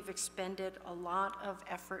know we've expended a lot of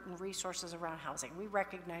effort and resources around housing. We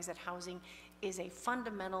recognize that housing is a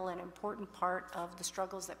fundamental and important part of the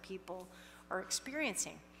struggles that people are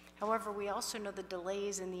experiencing. However, we also know the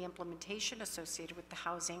delays in the implementation associated with the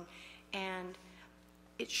housing, and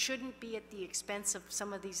it shouldn't be at the expense of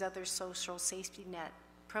some of these other social safety net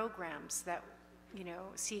programs that, you know,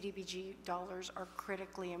 CDBG dollars are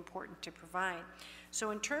critically important to provide.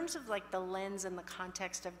 So in terms of like the lens and the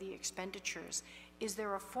context of the expenditures, is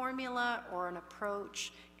there a formula or an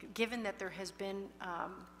approach, given that there has been,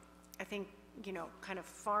 I think, you know, kind of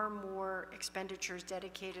far more expenditures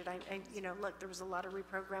dedicated. You know, look, there was a lot of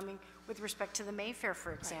reprogramming with respect to the Mayfair,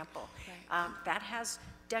 for example. Right. That has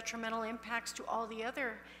detrimental impacts to all the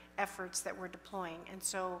other efforts that we're deploying. And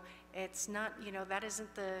so it's not, you know, that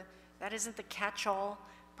isn't the catch-all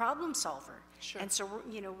problem solver. Sure. And so,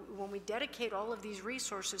 you know, when we dedicate all of these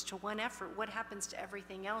resources to one effort, what happens to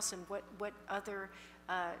everything else, and what other,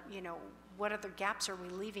 you know, what other gaps are we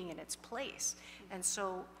leaving in its place? And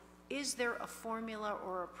so, is there a formula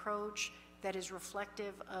or approach that is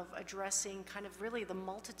reflective of addressing kind of really the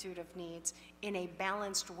multitude of needs in a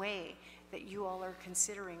balanced way that you all are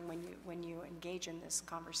considering when you engage in these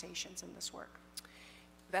conversations and this work?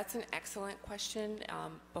 That's an excellent question.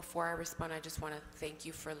 Before I respond, I just want to thank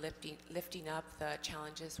you for lifting up the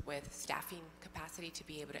challenges with staffing capacity to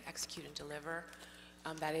be able to execute and deliver.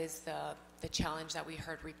 That is the challenge that we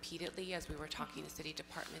heard repeatedly as we were talking to city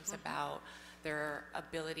departments about their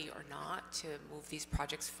ability or not to move these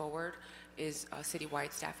projects forward, is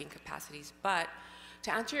citywide staffing capacities. But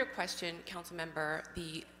to answer your question, Council Member,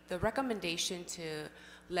 the recommendation to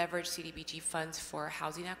leverage CDBG funds for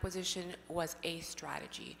housing acquisition was a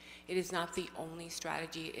strategy. It is not the only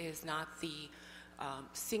strategy. It is not the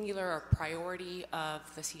singular or priority of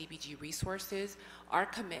the CDBG resources. Our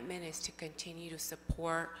commitment is to continue to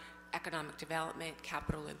support economic development,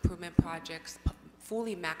 capital improvement projects,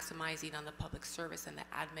 fully maximizing on the public service and the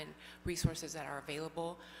admin resources that are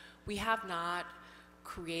available. We have not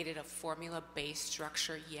created a formula-based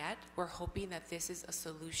structure yet. We're hoping that this is a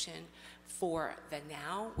solution for the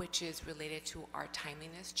now, which is related to our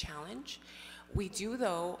timeliness challenge. We do,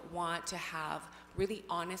 though, want to have really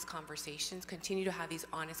honest conversations, continue to have these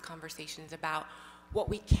honest conversations about what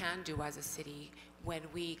we can do as a city when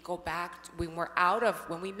we go back,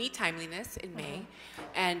 when we meet timeliness in May,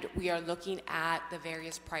 and we are looking at the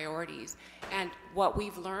various priorities. And what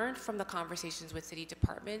we've learned from the conversations with city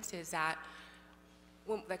departments is that,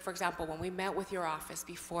 like for example, when we met with your office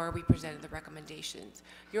before we presented the recommendations,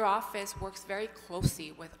 your office works very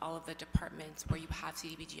closely with all of the departments where you have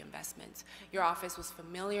CDBG investments. Your office was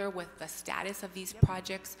familiar with the status of these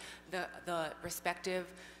projects. The respective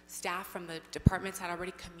staff from the departments had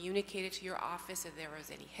already communicated to your office if there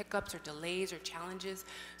was any hiccups or delays or challenges.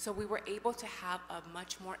 So we were able to have a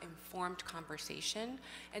much more informed conversation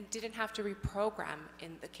and didn't have to reprogram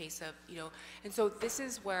in the case of, you know, and so this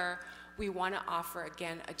is where we want to offer,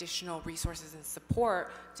 again, additional resources and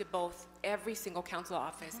support to both every single council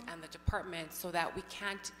office and the department so that we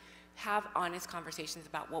can't have honest conversations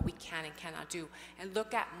about what we can and cannot do, and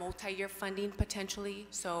look at multi-year funding potentially.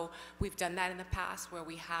 So we've done that in the past where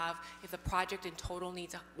we have, if the project in total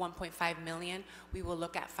needs 1.5 million, we will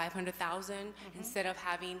look at 500,000 instead of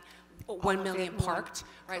having 1 million parked,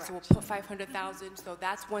 right? Correct. So we'll put 500,000. So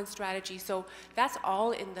that's one strategy. So that's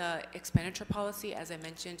all in the expenditure policy. As I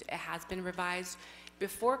mentioned, it has been revised.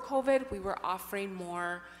 Before COVID, we were offering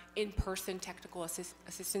more in-person technical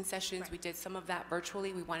assistance sessions. Right. We did some of that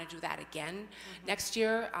virtually. We want to do that again next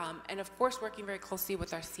year. And of course, working very closely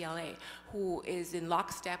with our CLA, who is in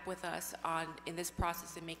lockstep with us in this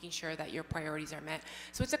process and making sure that your priorities are met.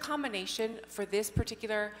 So it's a combination. For this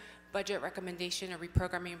particular budget recommendation or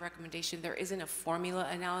reprogramming recommendation, there isn't a formula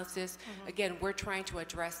analysis. Again, we're trying to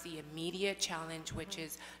address the immediate challenge, which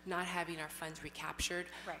is not having our funds recaptured.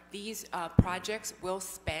 Right. These projects will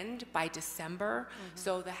spend by December.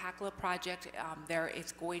 So the HACLA project,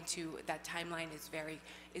 that timeline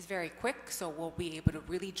is very quick, so we'll be able to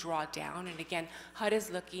really draw down. And again, HUD is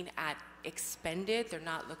looking at expended, they're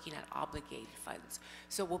not looking at obligated funds.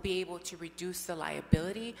 So we'll be able to reduce the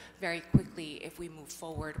liability very quickly if we move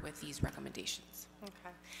forward with these recommendations.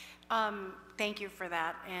 Okay. Thank you for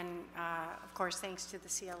that. And of course, thanks to the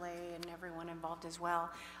CLA and everyone involved as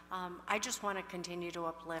well. I just want to continue to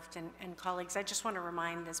uplift, and colleagues, I just want to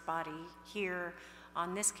remind this body here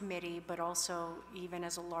on this committee, but also even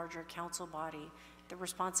as a larger council body, the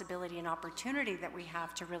responsibility and opportunity that we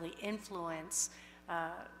have to really influence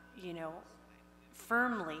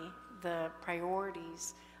firmly the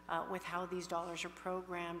priorities with how these dollars are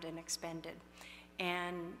programmed and expended,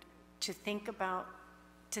 and to think about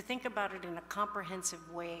it in a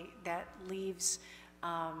comprehensive way that leaves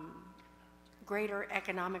greater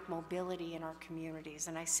economic mobility in our communities.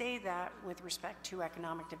 And I say that with respect to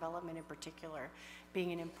economic development in particular,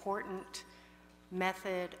 being an important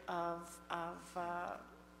method of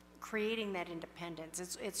creating that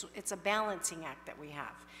independence. It's a balancing act that we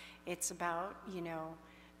have. It's about,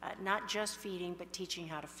 not just feeding, but teaching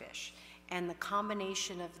how to fish. And the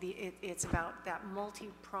combination of it's about that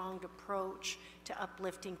multi-pronged approach to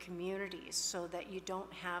uplifting communities so that you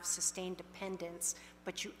don't have sustained dependence,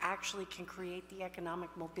 but you actually can create the economic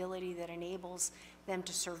mobility that enables them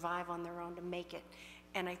to survive on their own, to make it.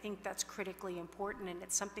 And I think that's critically important, and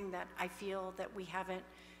it's something that I feel that we haven't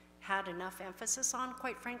had enough emphasis on,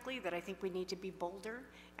 quite frankly, that I think we need to be bolder,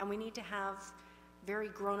 and we need to have very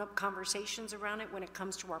grown-up conversations around it when it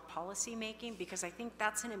comes to our policy making, because I think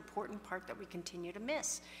that's an important part that we continue to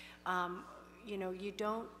miss. You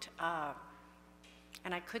don't,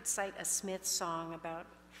 and I could cite a Smith song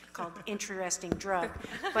called Interesting Drug,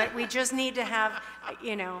 but we just need to have,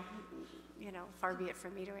 far be it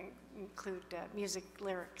from me to include music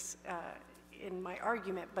lyrics in my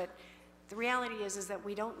argument, but the reality is that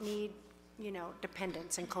we don't need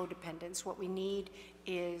dependence and codependence. What we need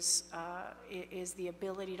is the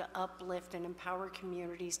ability to uplift and empower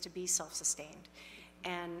communities to be self-sustained.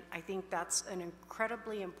 And I think that's an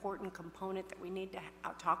incredibly important component that we need to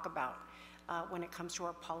talk about when it comes to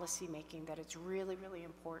our policy making, that it's really, really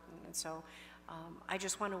important. And so I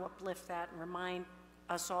just want to uplift that and remind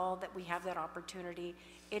us all that we have that opportunity.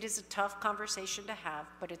 It is a tough conversation to have,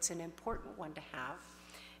 but it's an important one to have.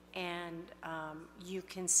 And you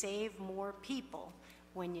can save more people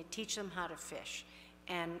when you teach them how to fish.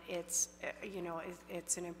 And it's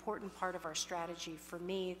an important part of our strategy for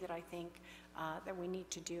me that I think that we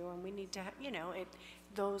need to do, and we need to,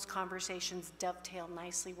 those conversations dovetail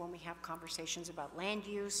nicely when we have conversations about land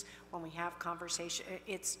use, when we have conversation,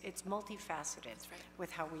 it's multifaceted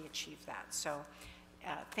with how we achieve that. So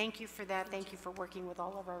thank you for that. Thank you for working with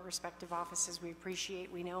all of our respective offices.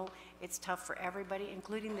 We know it's tough for everybody,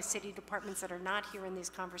 including the city departments that are not here in these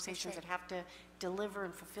conversations that have to deliver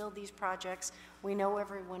and fulfill these projects. We know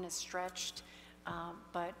everyone is stretched,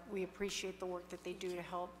 but we appreciate the work that they do to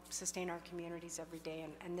help sustain our communities every day,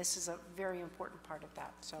 and this is a very important part of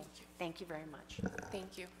that. So thank you very much.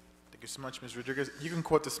 Thank you. Thank you so much, Ms. Rodriguez. You can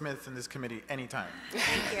quote the Smiths in this committee anytime.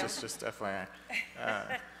 Thank you. Just FYI.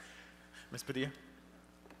 Ms. Padilla?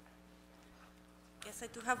 Yes, I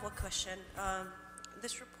do have one question.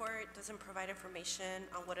 This report doesn't provide information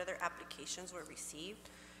on what other applications were received,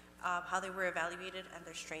 how they were evaluated, and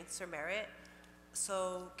their strengths or merit.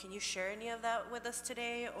 So can you share any of that with us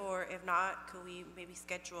today? Or if not, could we maybe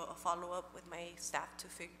schedule a follow-up with my staff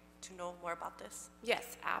to know more about this?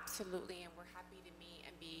 Yes, absolutely, and we're happy to meet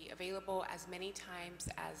and be available as many times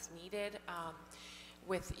as needed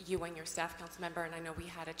with you and your staff, council member. And I know we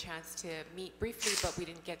had a chance to meet briefly, but we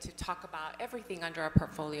didn't get to talk about everything under our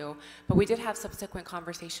portfolio. But we did have subsequent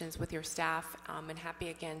conversations with your staff, and happy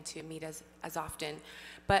again to meet as often.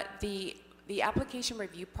 But the application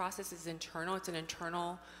review process is internal. It's an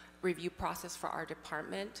internal review process for our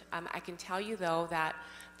department. I can tell you though that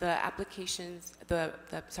the applications, the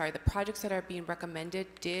projects that are being recommended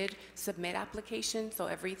did submit applications. So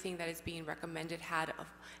everything that is being recommended had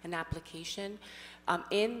an application.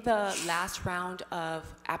 In the last round of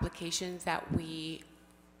applications that we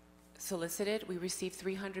solicited, we received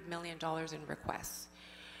 $300 million in requests.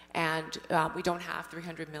 And we don't have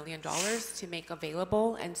 $300 million to make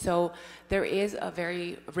available. And so there is a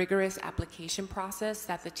very rigorous application process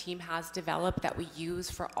that the team has developed that we use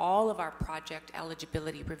for all of our project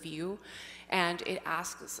eligibility review. And it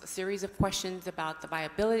asks a series of questions about the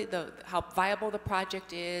viability, how viable the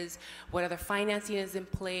project is, what other financing is in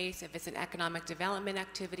place. If it's an economic development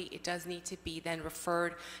activity, it does need to be then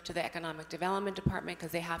referred to the economic development department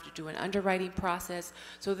because they have to do an underwriting process.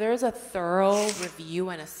 So there's a thorough review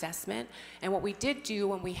and assessment. And what we did do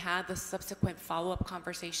when we had the subsequent follow-up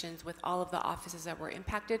conversations with all of the offices that were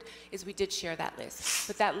impacted is we did share that list.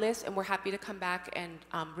 But that list, and we're happy to come back and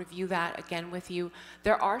review that again with you.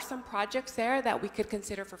 There are some projects there that we could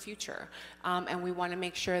consider for future. And we want to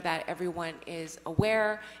make sure that everyone is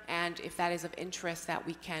aware, and if that is of interest, that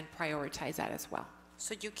we can prioritize that as well.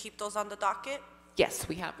 So you keep those on the docket? Yes,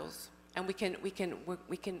 we have those. And we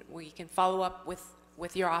can follow up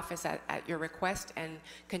with your office at your request and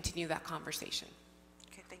continue that conversation.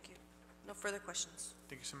 Okay, thank you. No further questions.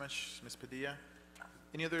 Thank you so much, Ms. Padilla.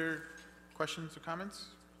 Any other questions or comments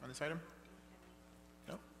on this item?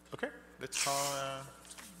 No? Okay, let's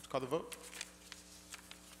call the vote.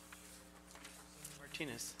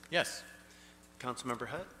 Martinez. Yes. Councilmember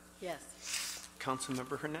Hutt. Yes.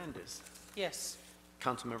 Councilmember Hernandez. Yes.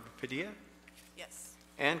 Councilmember Padilla. Yes.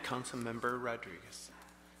 and Councilmember Rodriguez.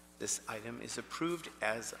 This item is approved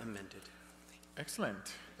as amended.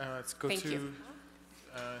 Excellent. Let's go Thank to. you.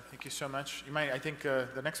 Thank you so much. You might. I think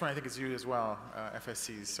the next one I think is you as well,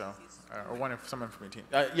 FSCs. So, or one of someone from your team.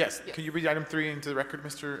 Yes. Yeah. Can you read item 3 into the record,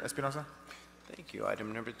 Mr. Espinosa? Thank you.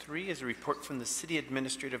 Item number 3 is a report from the City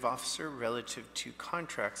Administrative Officer relative to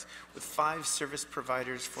contracts with 5 service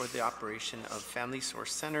providers for the operation of Family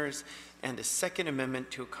Source Centers and a second amendment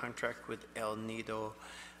to a contract with El Nido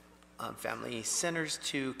Family Centers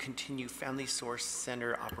to continue Family Source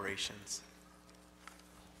Center operations.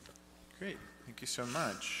 Great. Thank you so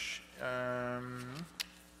much.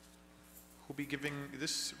 Who'll be giving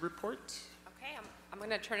this report? Okay, I'm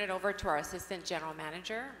going to turn it over to our Assistant General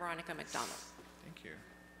Manager, Veronica McDonald. Thank you.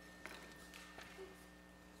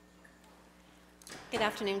 Good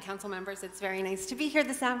afternoon, council members. It's very nice to be here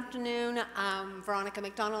this afternoon. Veronica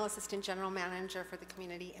McDonald, Assistant General Manager for the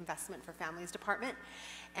Community Investment for Families Department.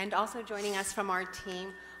 And also joining us from our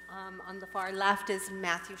team on the far left is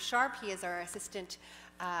Matthew Sharp. He is our Assistant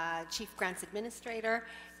Chief Grants Administrator.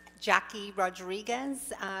 Jackie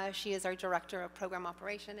Rodriguez, she is our Director of Program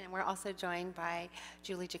Operation. And we're also joined by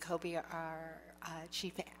Julie Jacoby, our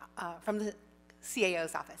Chief from the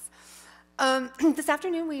CAO's office. This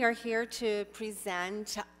afternoon, we are here to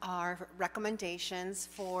present our recommendations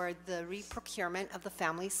for the reprocurement of the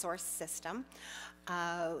Family Source System.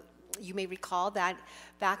 You may recall that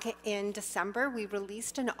back in December, we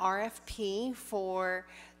released an RFP for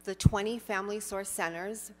the 20 Family Source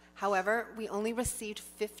Centers. However, we only received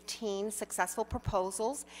 15 successful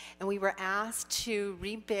proposals, and we were asked to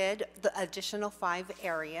rebid the additional 5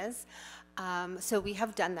 areas. So we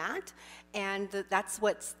have done that, and that's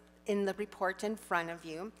what's in the report in front of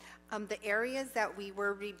you. The areas that we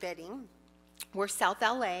were rebidding were South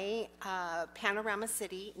LA, Panorama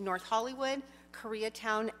City, North Hollywood,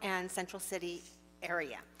 Koreatown, and Central City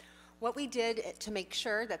area. What we did to make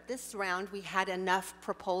sure that this round we had enough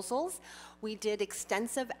proposals, we did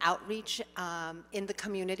extensive outreach in the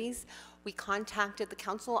communities. We contacted the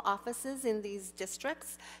council offices in these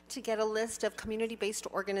districts to get a list of community-based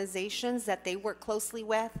organizations that they work closely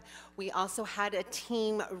with. We also had a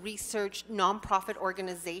team research nonprofit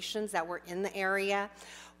organizations that were in the area.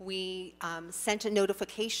 We sent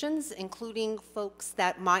notifications, including folks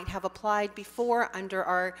that might have applied before under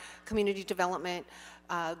our community development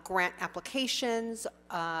grant applications,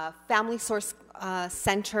 family source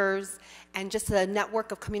centers, and just a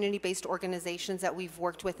network of community-based organizations that we've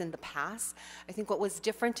worked with in the past. I think what was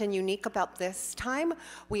different and unique about this time,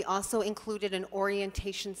 we also included an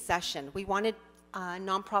orientation session. We wanted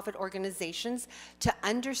nonprofit organizations to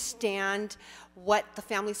understand what the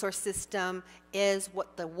Family Source System is,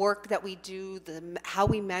 what the work that we do, how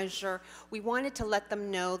we measure. We wanted to let them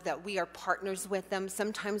know that we are partners with them.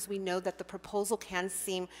 Sometimes we know that the proposal can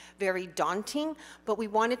seem very daunting, but we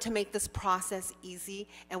wanted to make this process easy,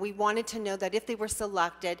 and we wanted to know that if they were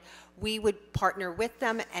selected, we would partner with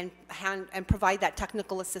them and provide that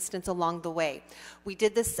technical assistance along the way. We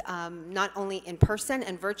did this not only in person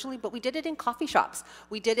and virtually, but we did it in coffee shops.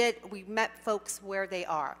 We met folks where they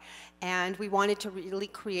are, and we wanted to really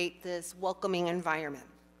create this welcoming environment.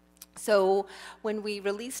 So when we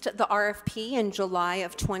released the RFP in July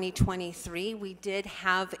of 2023, we did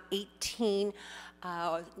have 18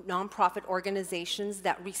 nonprofit organizations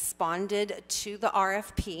that responded to the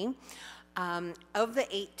RFP. Of the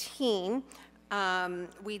 18,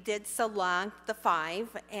 we did select the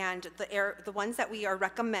 5, and the ones that we are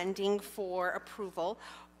recommending for approval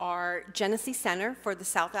are Genesee Center for the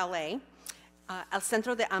South LA, El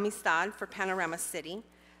Centro de Amistad for Panorama City,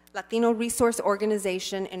 Latino Resource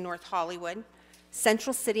Organization in North Hollywood,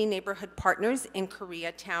 Central City Neighborhood Partners in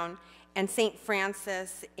Koreatown, and St.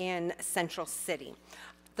 Francis in Central City.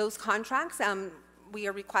 Those contracts, we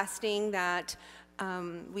are requesting that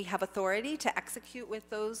we have authority to execute with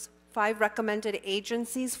those 5 recommended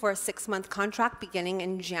agencies for a 6-month contract beginning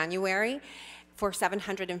in January for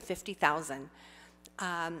 $750,000.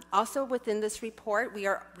 Also within this report, we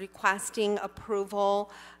are requesting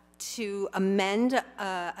approval to amend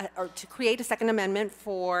or to create a second amendment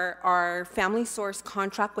for our Family Source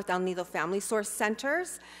contract with El Nido Family Source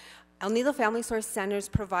Centers. El Nido Family Source Centers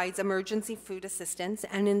provides emergency food assistance,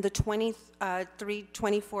 and in the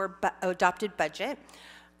 23-24 adopted budget,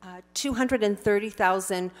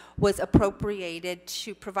 $230,000 was appropriated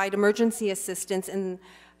to provide emergency assistance in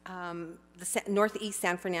the Northeast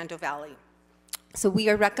San Fernando Valley. So we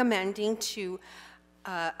are recommending to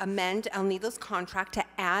amend El Nido's contract to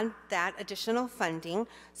add that additional funding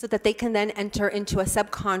so that they can then enter into a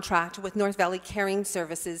subcontract with North Valley Caring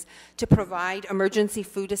Services to provide emergency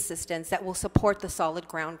food assistance that will support the Solid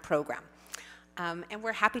Ground program. And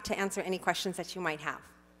we're happy to answer any questions that you might have.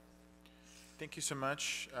 Thank you so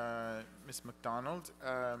much, Ms. McDonald.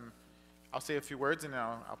 I'll say a few words and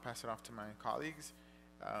I'll pass it off to my colleagues.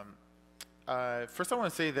 First, I want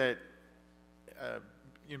to say that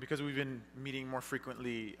because we've been meeting more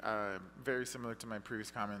frequently, very similar to my previous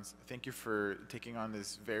comments, thank you for taking on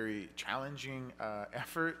this very challenging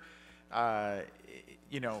effort.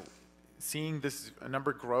 Seeing this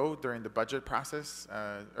number grow during the budget process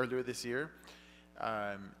earlier this year,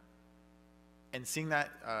 and seeing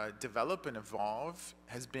that develop and evolve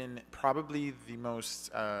has been probably the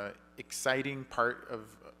most exciting part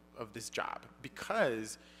of this job,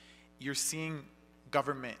 because you're seeing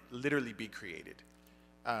government literally be created.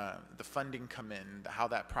 The funding come in, how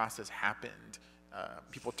that process happened,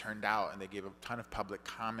 people turned out and they gave a ton of public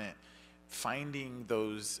comment, finding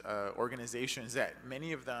those organizations that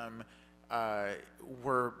many of them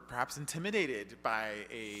were perhaps intimidated by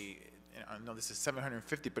I know this is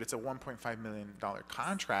 $750, but it's a $1.5 million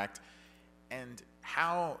contract, and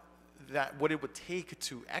what it would take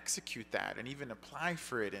to execute that and even apply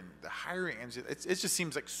for it, and the hiring, and it just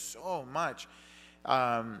seems like so much.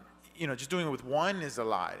 Just doing it with one is a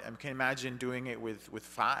lot. I can imagine doing it with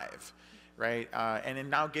 5, right? And then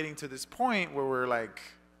now getting to this point where we're like,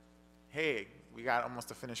 hey, we got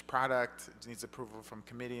almost a finished product, it needs approval from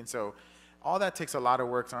committee, and so all that takes a lot of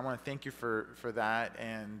work, so I want to thank you for that,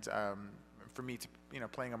 and for me to,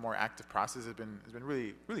 playing a more active process has been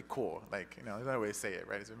really, really cool. Like, there's another way to say it,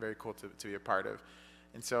 right? It's been very cool to be a part of.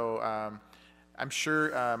 And so I'm sure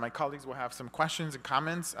my colleagues will have some questions and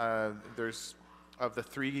comments. There's, of the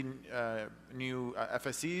 3 new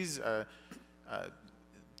FSCs,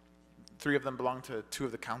 3 of them belong to 2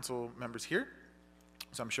 of the council members here.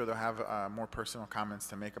 So I'm sure they'll have more personal comments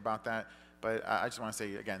to make about that. But I just want to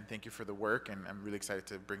say, again, thank you for the work, and I'm really excited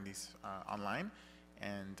to bring these online,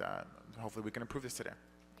 and hopefully we can approve this today.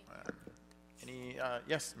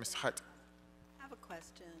 Yes, Ms. Hutt. I have a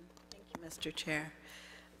question. Thank you, Mr. Chair.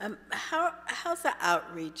 How's the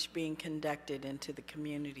outreach being conducted into the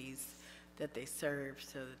communities that they serve,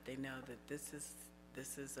 so that they know that this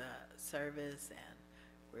is a service and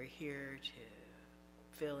we're here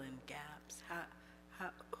to fill in gaps?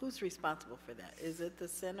 Who's responsible for that? Is it the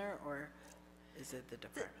center or is it the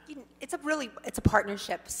department? It's a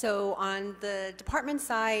partnership. So on the department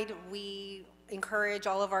side, we encourage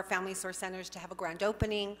all of our family source centers to have a grand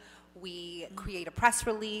opening. We create a press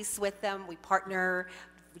release with them. We partner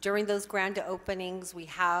during those grand openings. We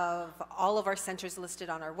have all of our centers listed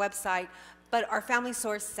on our website, but our family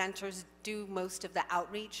source centers do most of the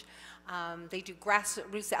outreach. They do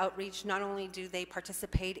grassroots outreach. Not only do they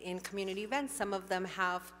participate in community events, some of them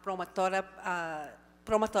have promotoras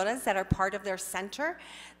that are part of their center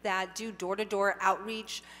that do door-to-door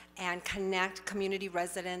outreach and connect community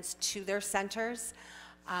residents to their centers.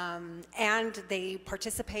 And they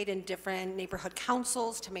participate in different neighborhood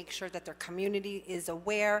councils to make sure that their community is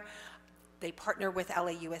aware. They partner with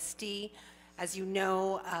LAUSD. As you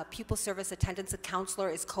know, pupil service attendance counselor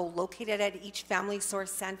is co-located at each family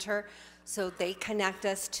source center, so they connect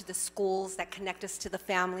us to the schools, that connect us to the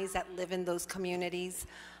families that live in those communities,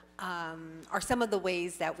 are some of the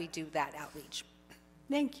ways that we do that outreach.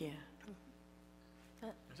 Thank you.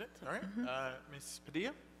 Is it? All right. Ms.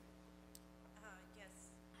 Padilla? Yes.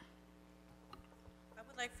 I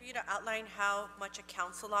would like for you to outline how much a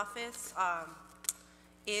council office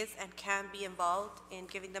is and can be involved in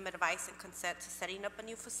giving them advice and consent to setting up a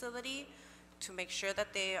new facility, to make sure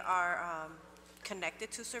that they are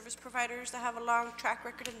connected to service providers that have a long track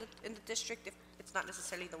record in the district, if it's not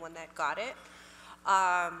necessarily the one that got it.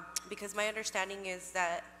 Because my understanding is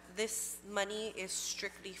that this money is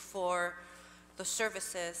strictly for the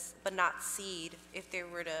services, but not seed, if they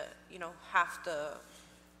were to, have to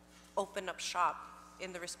open up shop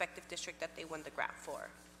in the respective district that they won the grant for.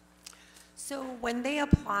 So when they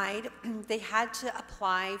applied, they had to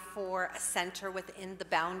apply for a center within the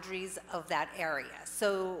boundaries of that area.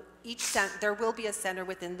 So there will be a center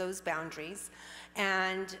within those boundaries,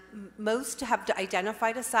 and most have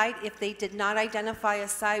identified a site. If they did not identify a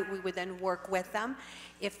site, we would then work with them.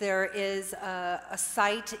 If there is a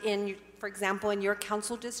site for example, in your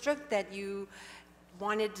council district that you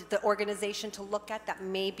wanted the organization to look at that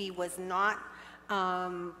maybe was not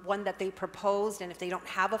one that they proposed, and if they don't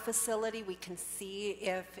have a facility, we can see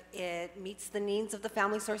if it meets the needs of the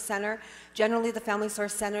Family Source Center. Generally, the Family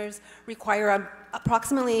Source Centers require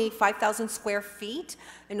approximately 5,000 square feet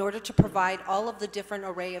in order to provide all of the different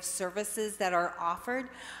array of services that are offered.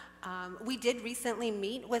 We did recently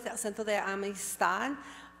meet with El Centro de Amistad,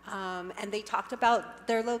 and they talked about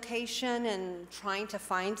their location and trying to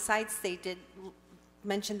find sites. They did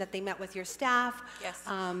mentioned that they met with your staff. Yes.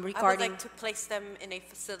 Regarding. I would like to place them in a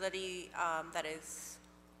facility that is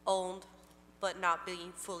owned but not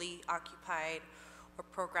being fully occupied or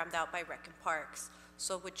programmed out by Rec and Parks.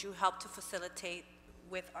 So would you help to facilitate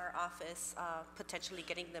with our office potentially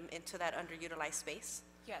getting them into that underutilized space?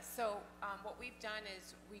 Yes, so what we've done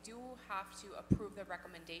is we do have to approve the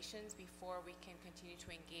recommendations before we can continue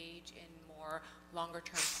to engage in more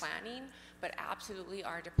longer-term planning, but absolutely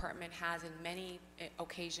our department has in many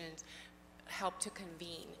occasions helped to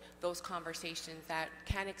convene those conversations that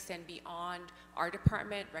can extend beyond our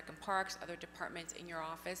department, Rec and Parks, other departments in your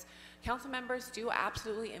office. Council members do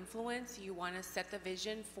absolutely influence. You want to set the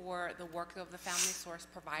vision for the work of the family source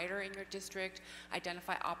provider in your district,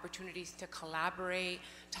 identify opportunities to collaborate,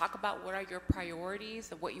 talk about what are your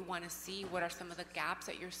priorities, what you want to see, what are some of the gaps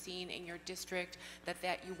that you're seeing in your district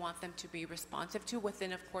that you want them to be responsive to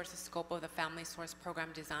within, of course, the scope of the family source program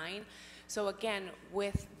design. So again,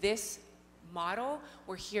 with this model,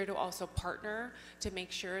 we're here to also partner to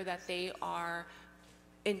make sure that they are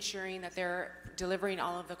ensuring that they're delivering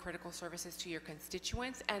all of the critical services to your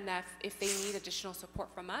constituents, and that if they need additional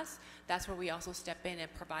support from us, that's where we also step in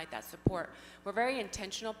and provide that support. We're very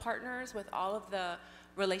intentional partners with all of the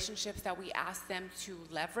relationships that we ask them to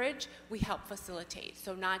leverage. We help facilitate.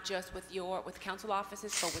 So not just with council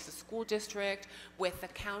offices, but with the school district, with the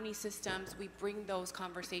county systems, we bring those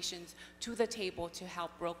conversations to the table to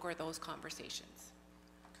help broker those conversations.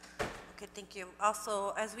 Okay, thank you.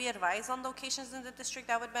 Also, as we advise on locations in the district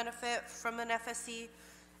that would benefit from an FSC,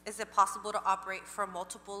 is it possible to operate from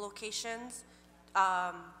multiple locations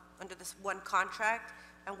under this one contract?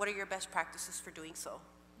 And what are your best practices for doing so?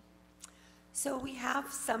 So we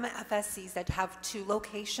have some FSCs that have 2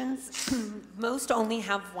 locations. Most only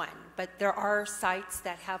have 1, but there are sites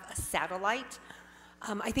that have a satellite.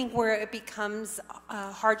 I think where it becomes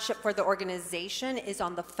a hardship for the organization is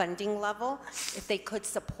on the funding level, if they could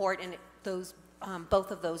support in those,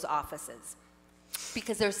 both of those offices.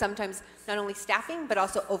 Because there's sometimes not only staffing, but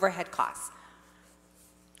also overhead costs.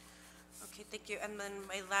 Okay, thank you. And then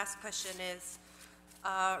my last question is,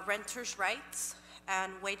 renters' rights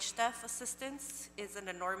and wage theft assistance is an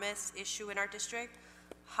enormous issue in our district.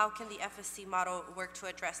 How can the FSC model work to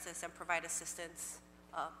address this and provide assistance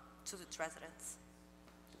to its residents?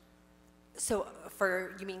 So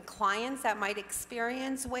you mean clients that might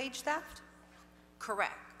experience wage theft?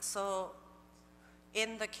 Correct. So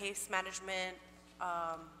in the case management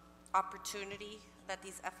opportunity that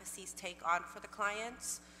these FSCs take on for the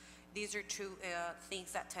clients, these are 2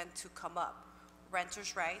 things that tend to come up: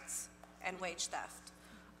 renters' rights and wage theft.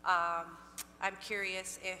 I'm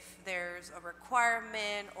curious if there's a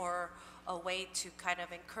requirement or a way to kind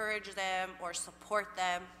of encourage them or support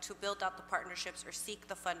them to build out the partnerships or seek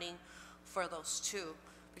the funding for those 2.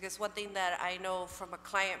 Because one thing that I know from a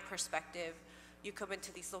client perspective, you come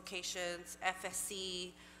into these locations,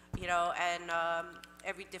 FSC, you know, and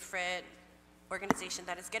every different organization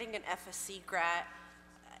that is getting an FSC grant,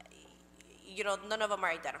 you know, none of them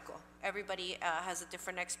are identical. Everybody has a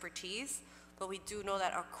different expertise, but we do know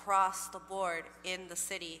that across the board in the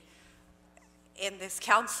city, in this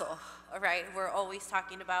council, right, we're always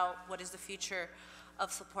talking about what is the future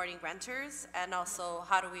of supporting renters and also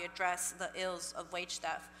how do we address the ills of wage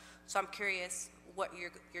theft. So I'm curious what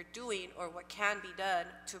you're doing or what can be done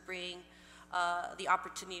to bring the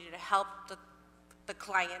opportunity to help the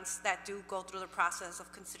clients that do go through the process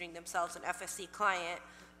of considering themselves an FSC client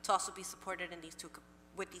to also be supported in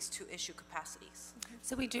with these 2 issue capacities.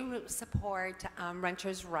 So we do support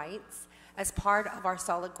renters' rights as part of our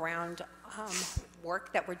solid ground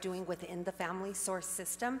work that we're doing within the family source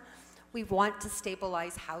system. We want to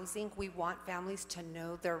stabilize housing. We want families to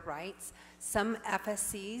know their rights. Some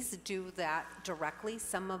FSCs do that directly.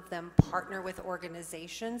 Some of them partner with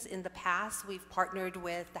organizations. In the past, we've partnered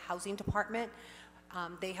with the housing department.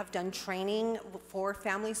 They have done training for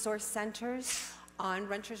family source centers on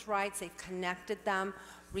renters' rights. They've connected them.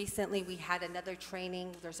 Recently, we had another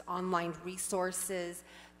training. There's online resources.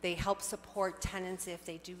 They help support tenants if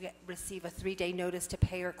they do receive a 3-day notice to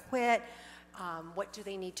pay or quit. What do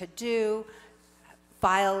they need to do?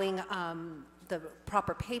 Filing the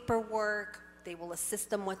proper paperwork. They will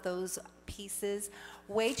assist them with those pieces.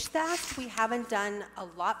 Wage theft, we haven't done a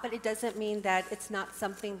lot, but it doesn't mean that it's not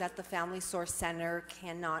something that the Family Source Center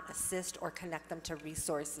cannot assist or connect them to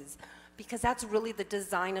resources. because that's really the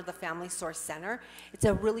design of the Family Source Center. It's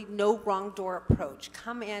a really no wrong door approach.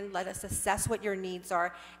 Come in, let us assess what your needs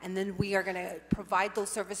are, and then we are going to provide those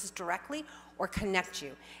services directly or connect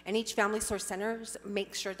you. And each Family Source Center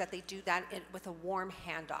makes sure that they do that with a warm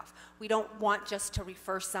handoff. We don't want just to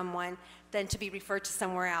refer someone, then to be referred to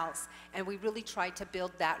somewhere else. And we really try to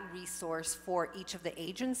build that resource for each of the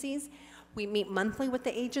agencies. We meet monthly with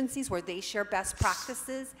the agencies where they share best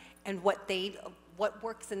practices and what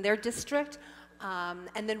works in their district.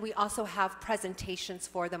 And then we also have presentations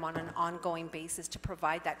for them on an ongoing basis to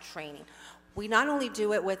provide that training. We not only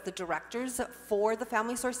do it with the directors for the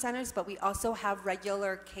Family Source Centers, but we also have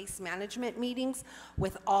regular case management meetings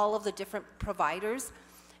with all of the different providers.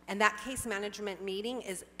 And that case management meeting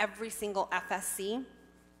is every single FSC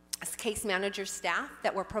as case manager staff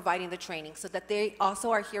that we're providing the training, so that they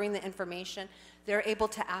also are hearing the information. They're able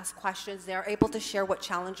to ask questions. They're able to share what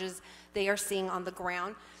challenges they are seeing on the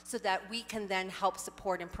ground, so that we can then help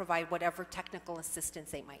support and provide whatever technical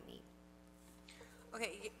assistance they might need.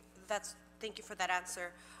 Okay, thank you for that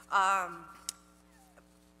answer. I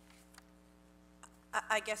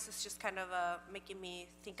guess it's just kind of making me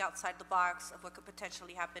think outside the box of what could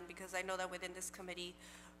potentially happen, because I know that within this committee,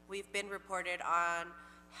 we've been reported on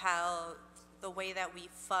how the way that we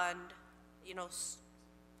fund,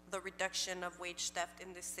 the reduction of wage theft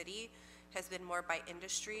in this city has been more by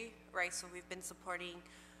industry, right? So we've been supporting,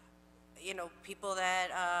 people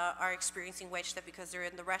that are experiencing wage theft because they're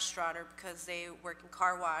in the restaurant or because they work in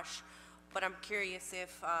car wash. But I'm curious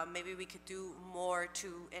if maybe we could do more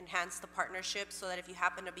to enhance the partnership, so that if you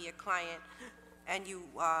happen to be a client and you're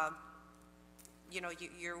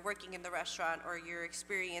working in the restaurant, or you're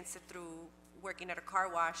experiencing it through working at a car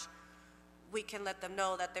wash, we can let them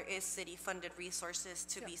know that there is city-funded resources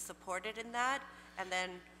to be supported in that, and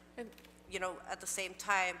then, at the same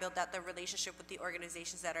time, build out the relationship with the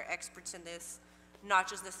organizations that are experts in this, not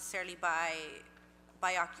just necessarily by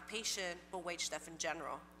occupation, but wage theft in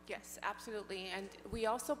general. Yes, absolutely. And we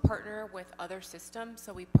also partner with other systems.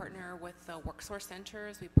 So we partner with the work source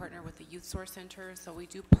centers, we partner with the youth source centers. So we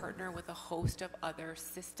do partner with a host of other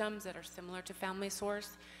systems that are similar to Family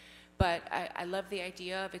Source. But I love the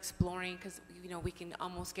idea of exploring, because we can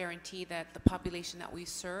almost guarantee that the population that we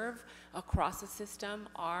serve across the system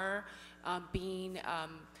are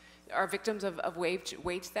are victims of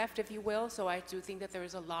wage theft, if you will. So I do think that there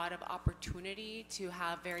is a lot of opportunity to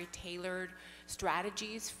have very tailored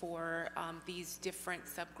strategies for these different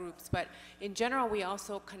subgroups. But in general, we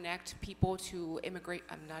also connect people to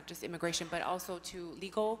not just immigration, but also to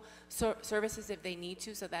legal services if they need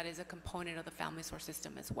to. So that is a component of the Family Source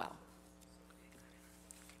system as well.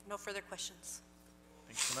 No further questions.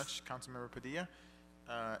 Thanks so much, Councilmember Padilla.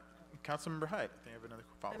 Councilmember Hutt, I think I have another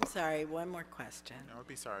follow-up. I'm sorry, one more question. No,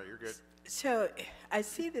 be sorry, you're good. So I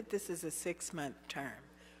see that this is a 6-month term.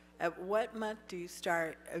 At what month do you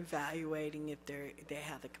start evaluating if they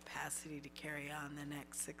have the capacity to carry on the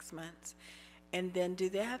next 6 months? And then do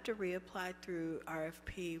they have to reapply through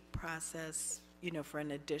RFP process, for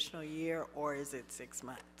an additional year, or is it 6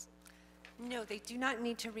 months? No, they do not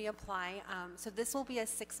need to reapply. So this will be a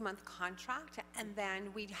 6-month contract, and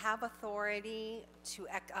then we'd have authority to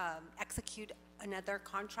execute another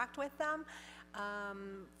contract with them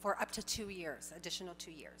for up to 2 years, additional 2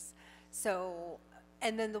 years. So,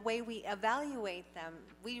 and then the way we evaluate them,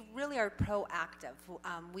 we really are proactive.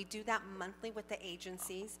 We do that monthly with the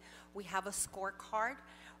agencies. We have a scorecard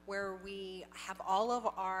where we have all of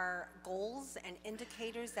our goals and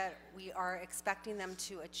indicators that we are expecting them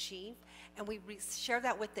to achieve, and we share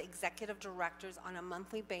that with the executive directors on a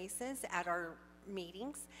monthly basis at our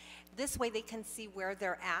meetings. This way they can see where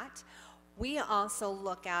they're at. We also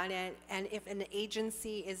look at it, and if an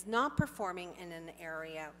agency is not performing in an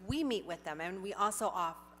area, we meet with them, and we also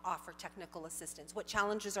offer technical assistance. What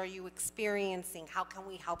challenges are you experiencing? How can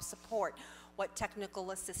we help support? What technical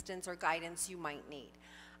assistance or guidance you might need?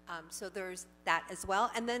 So there's that as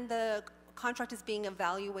well. And then the contract is being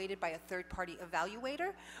evaluated by a third-party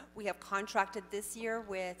evaluator. We have contracted this year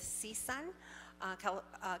with CSUN,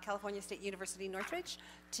 California State University, Northridge,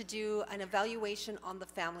 to do an evaluation on the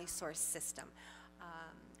Family Source system.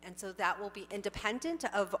 And so that will be independent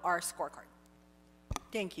of our scorecard.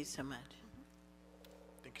 Thank you so much.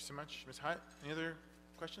 Thank you so much, Ms. Hutt. Any other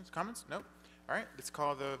questions, comments? No? All right, let's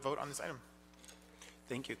call the vote on this item.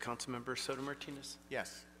 Thank you. Councilmember Soto Martinez?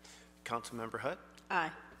 Yes. Councilmember Hutt? Aye.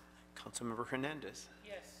 Councilmember Hernandez?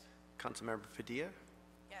 Yes. Councilmember Padilla?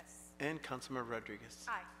 Yes. And Councilmember Rodriguez?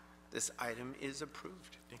 Aye. This item is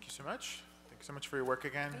approved. Thank you so much. Thank you so much for your work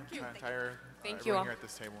again. Thank you. Entire Thank you everyone all. here at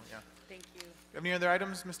this table. Yeah. Thank you. You have any other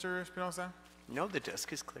items, Mr. Espinosa? No, the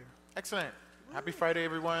desk is clear. Excellent. Happy Friday,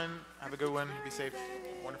 everyone. Have a good one. Be safe.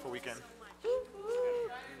 Wonderful weekend.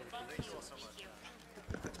 Thank you all so much.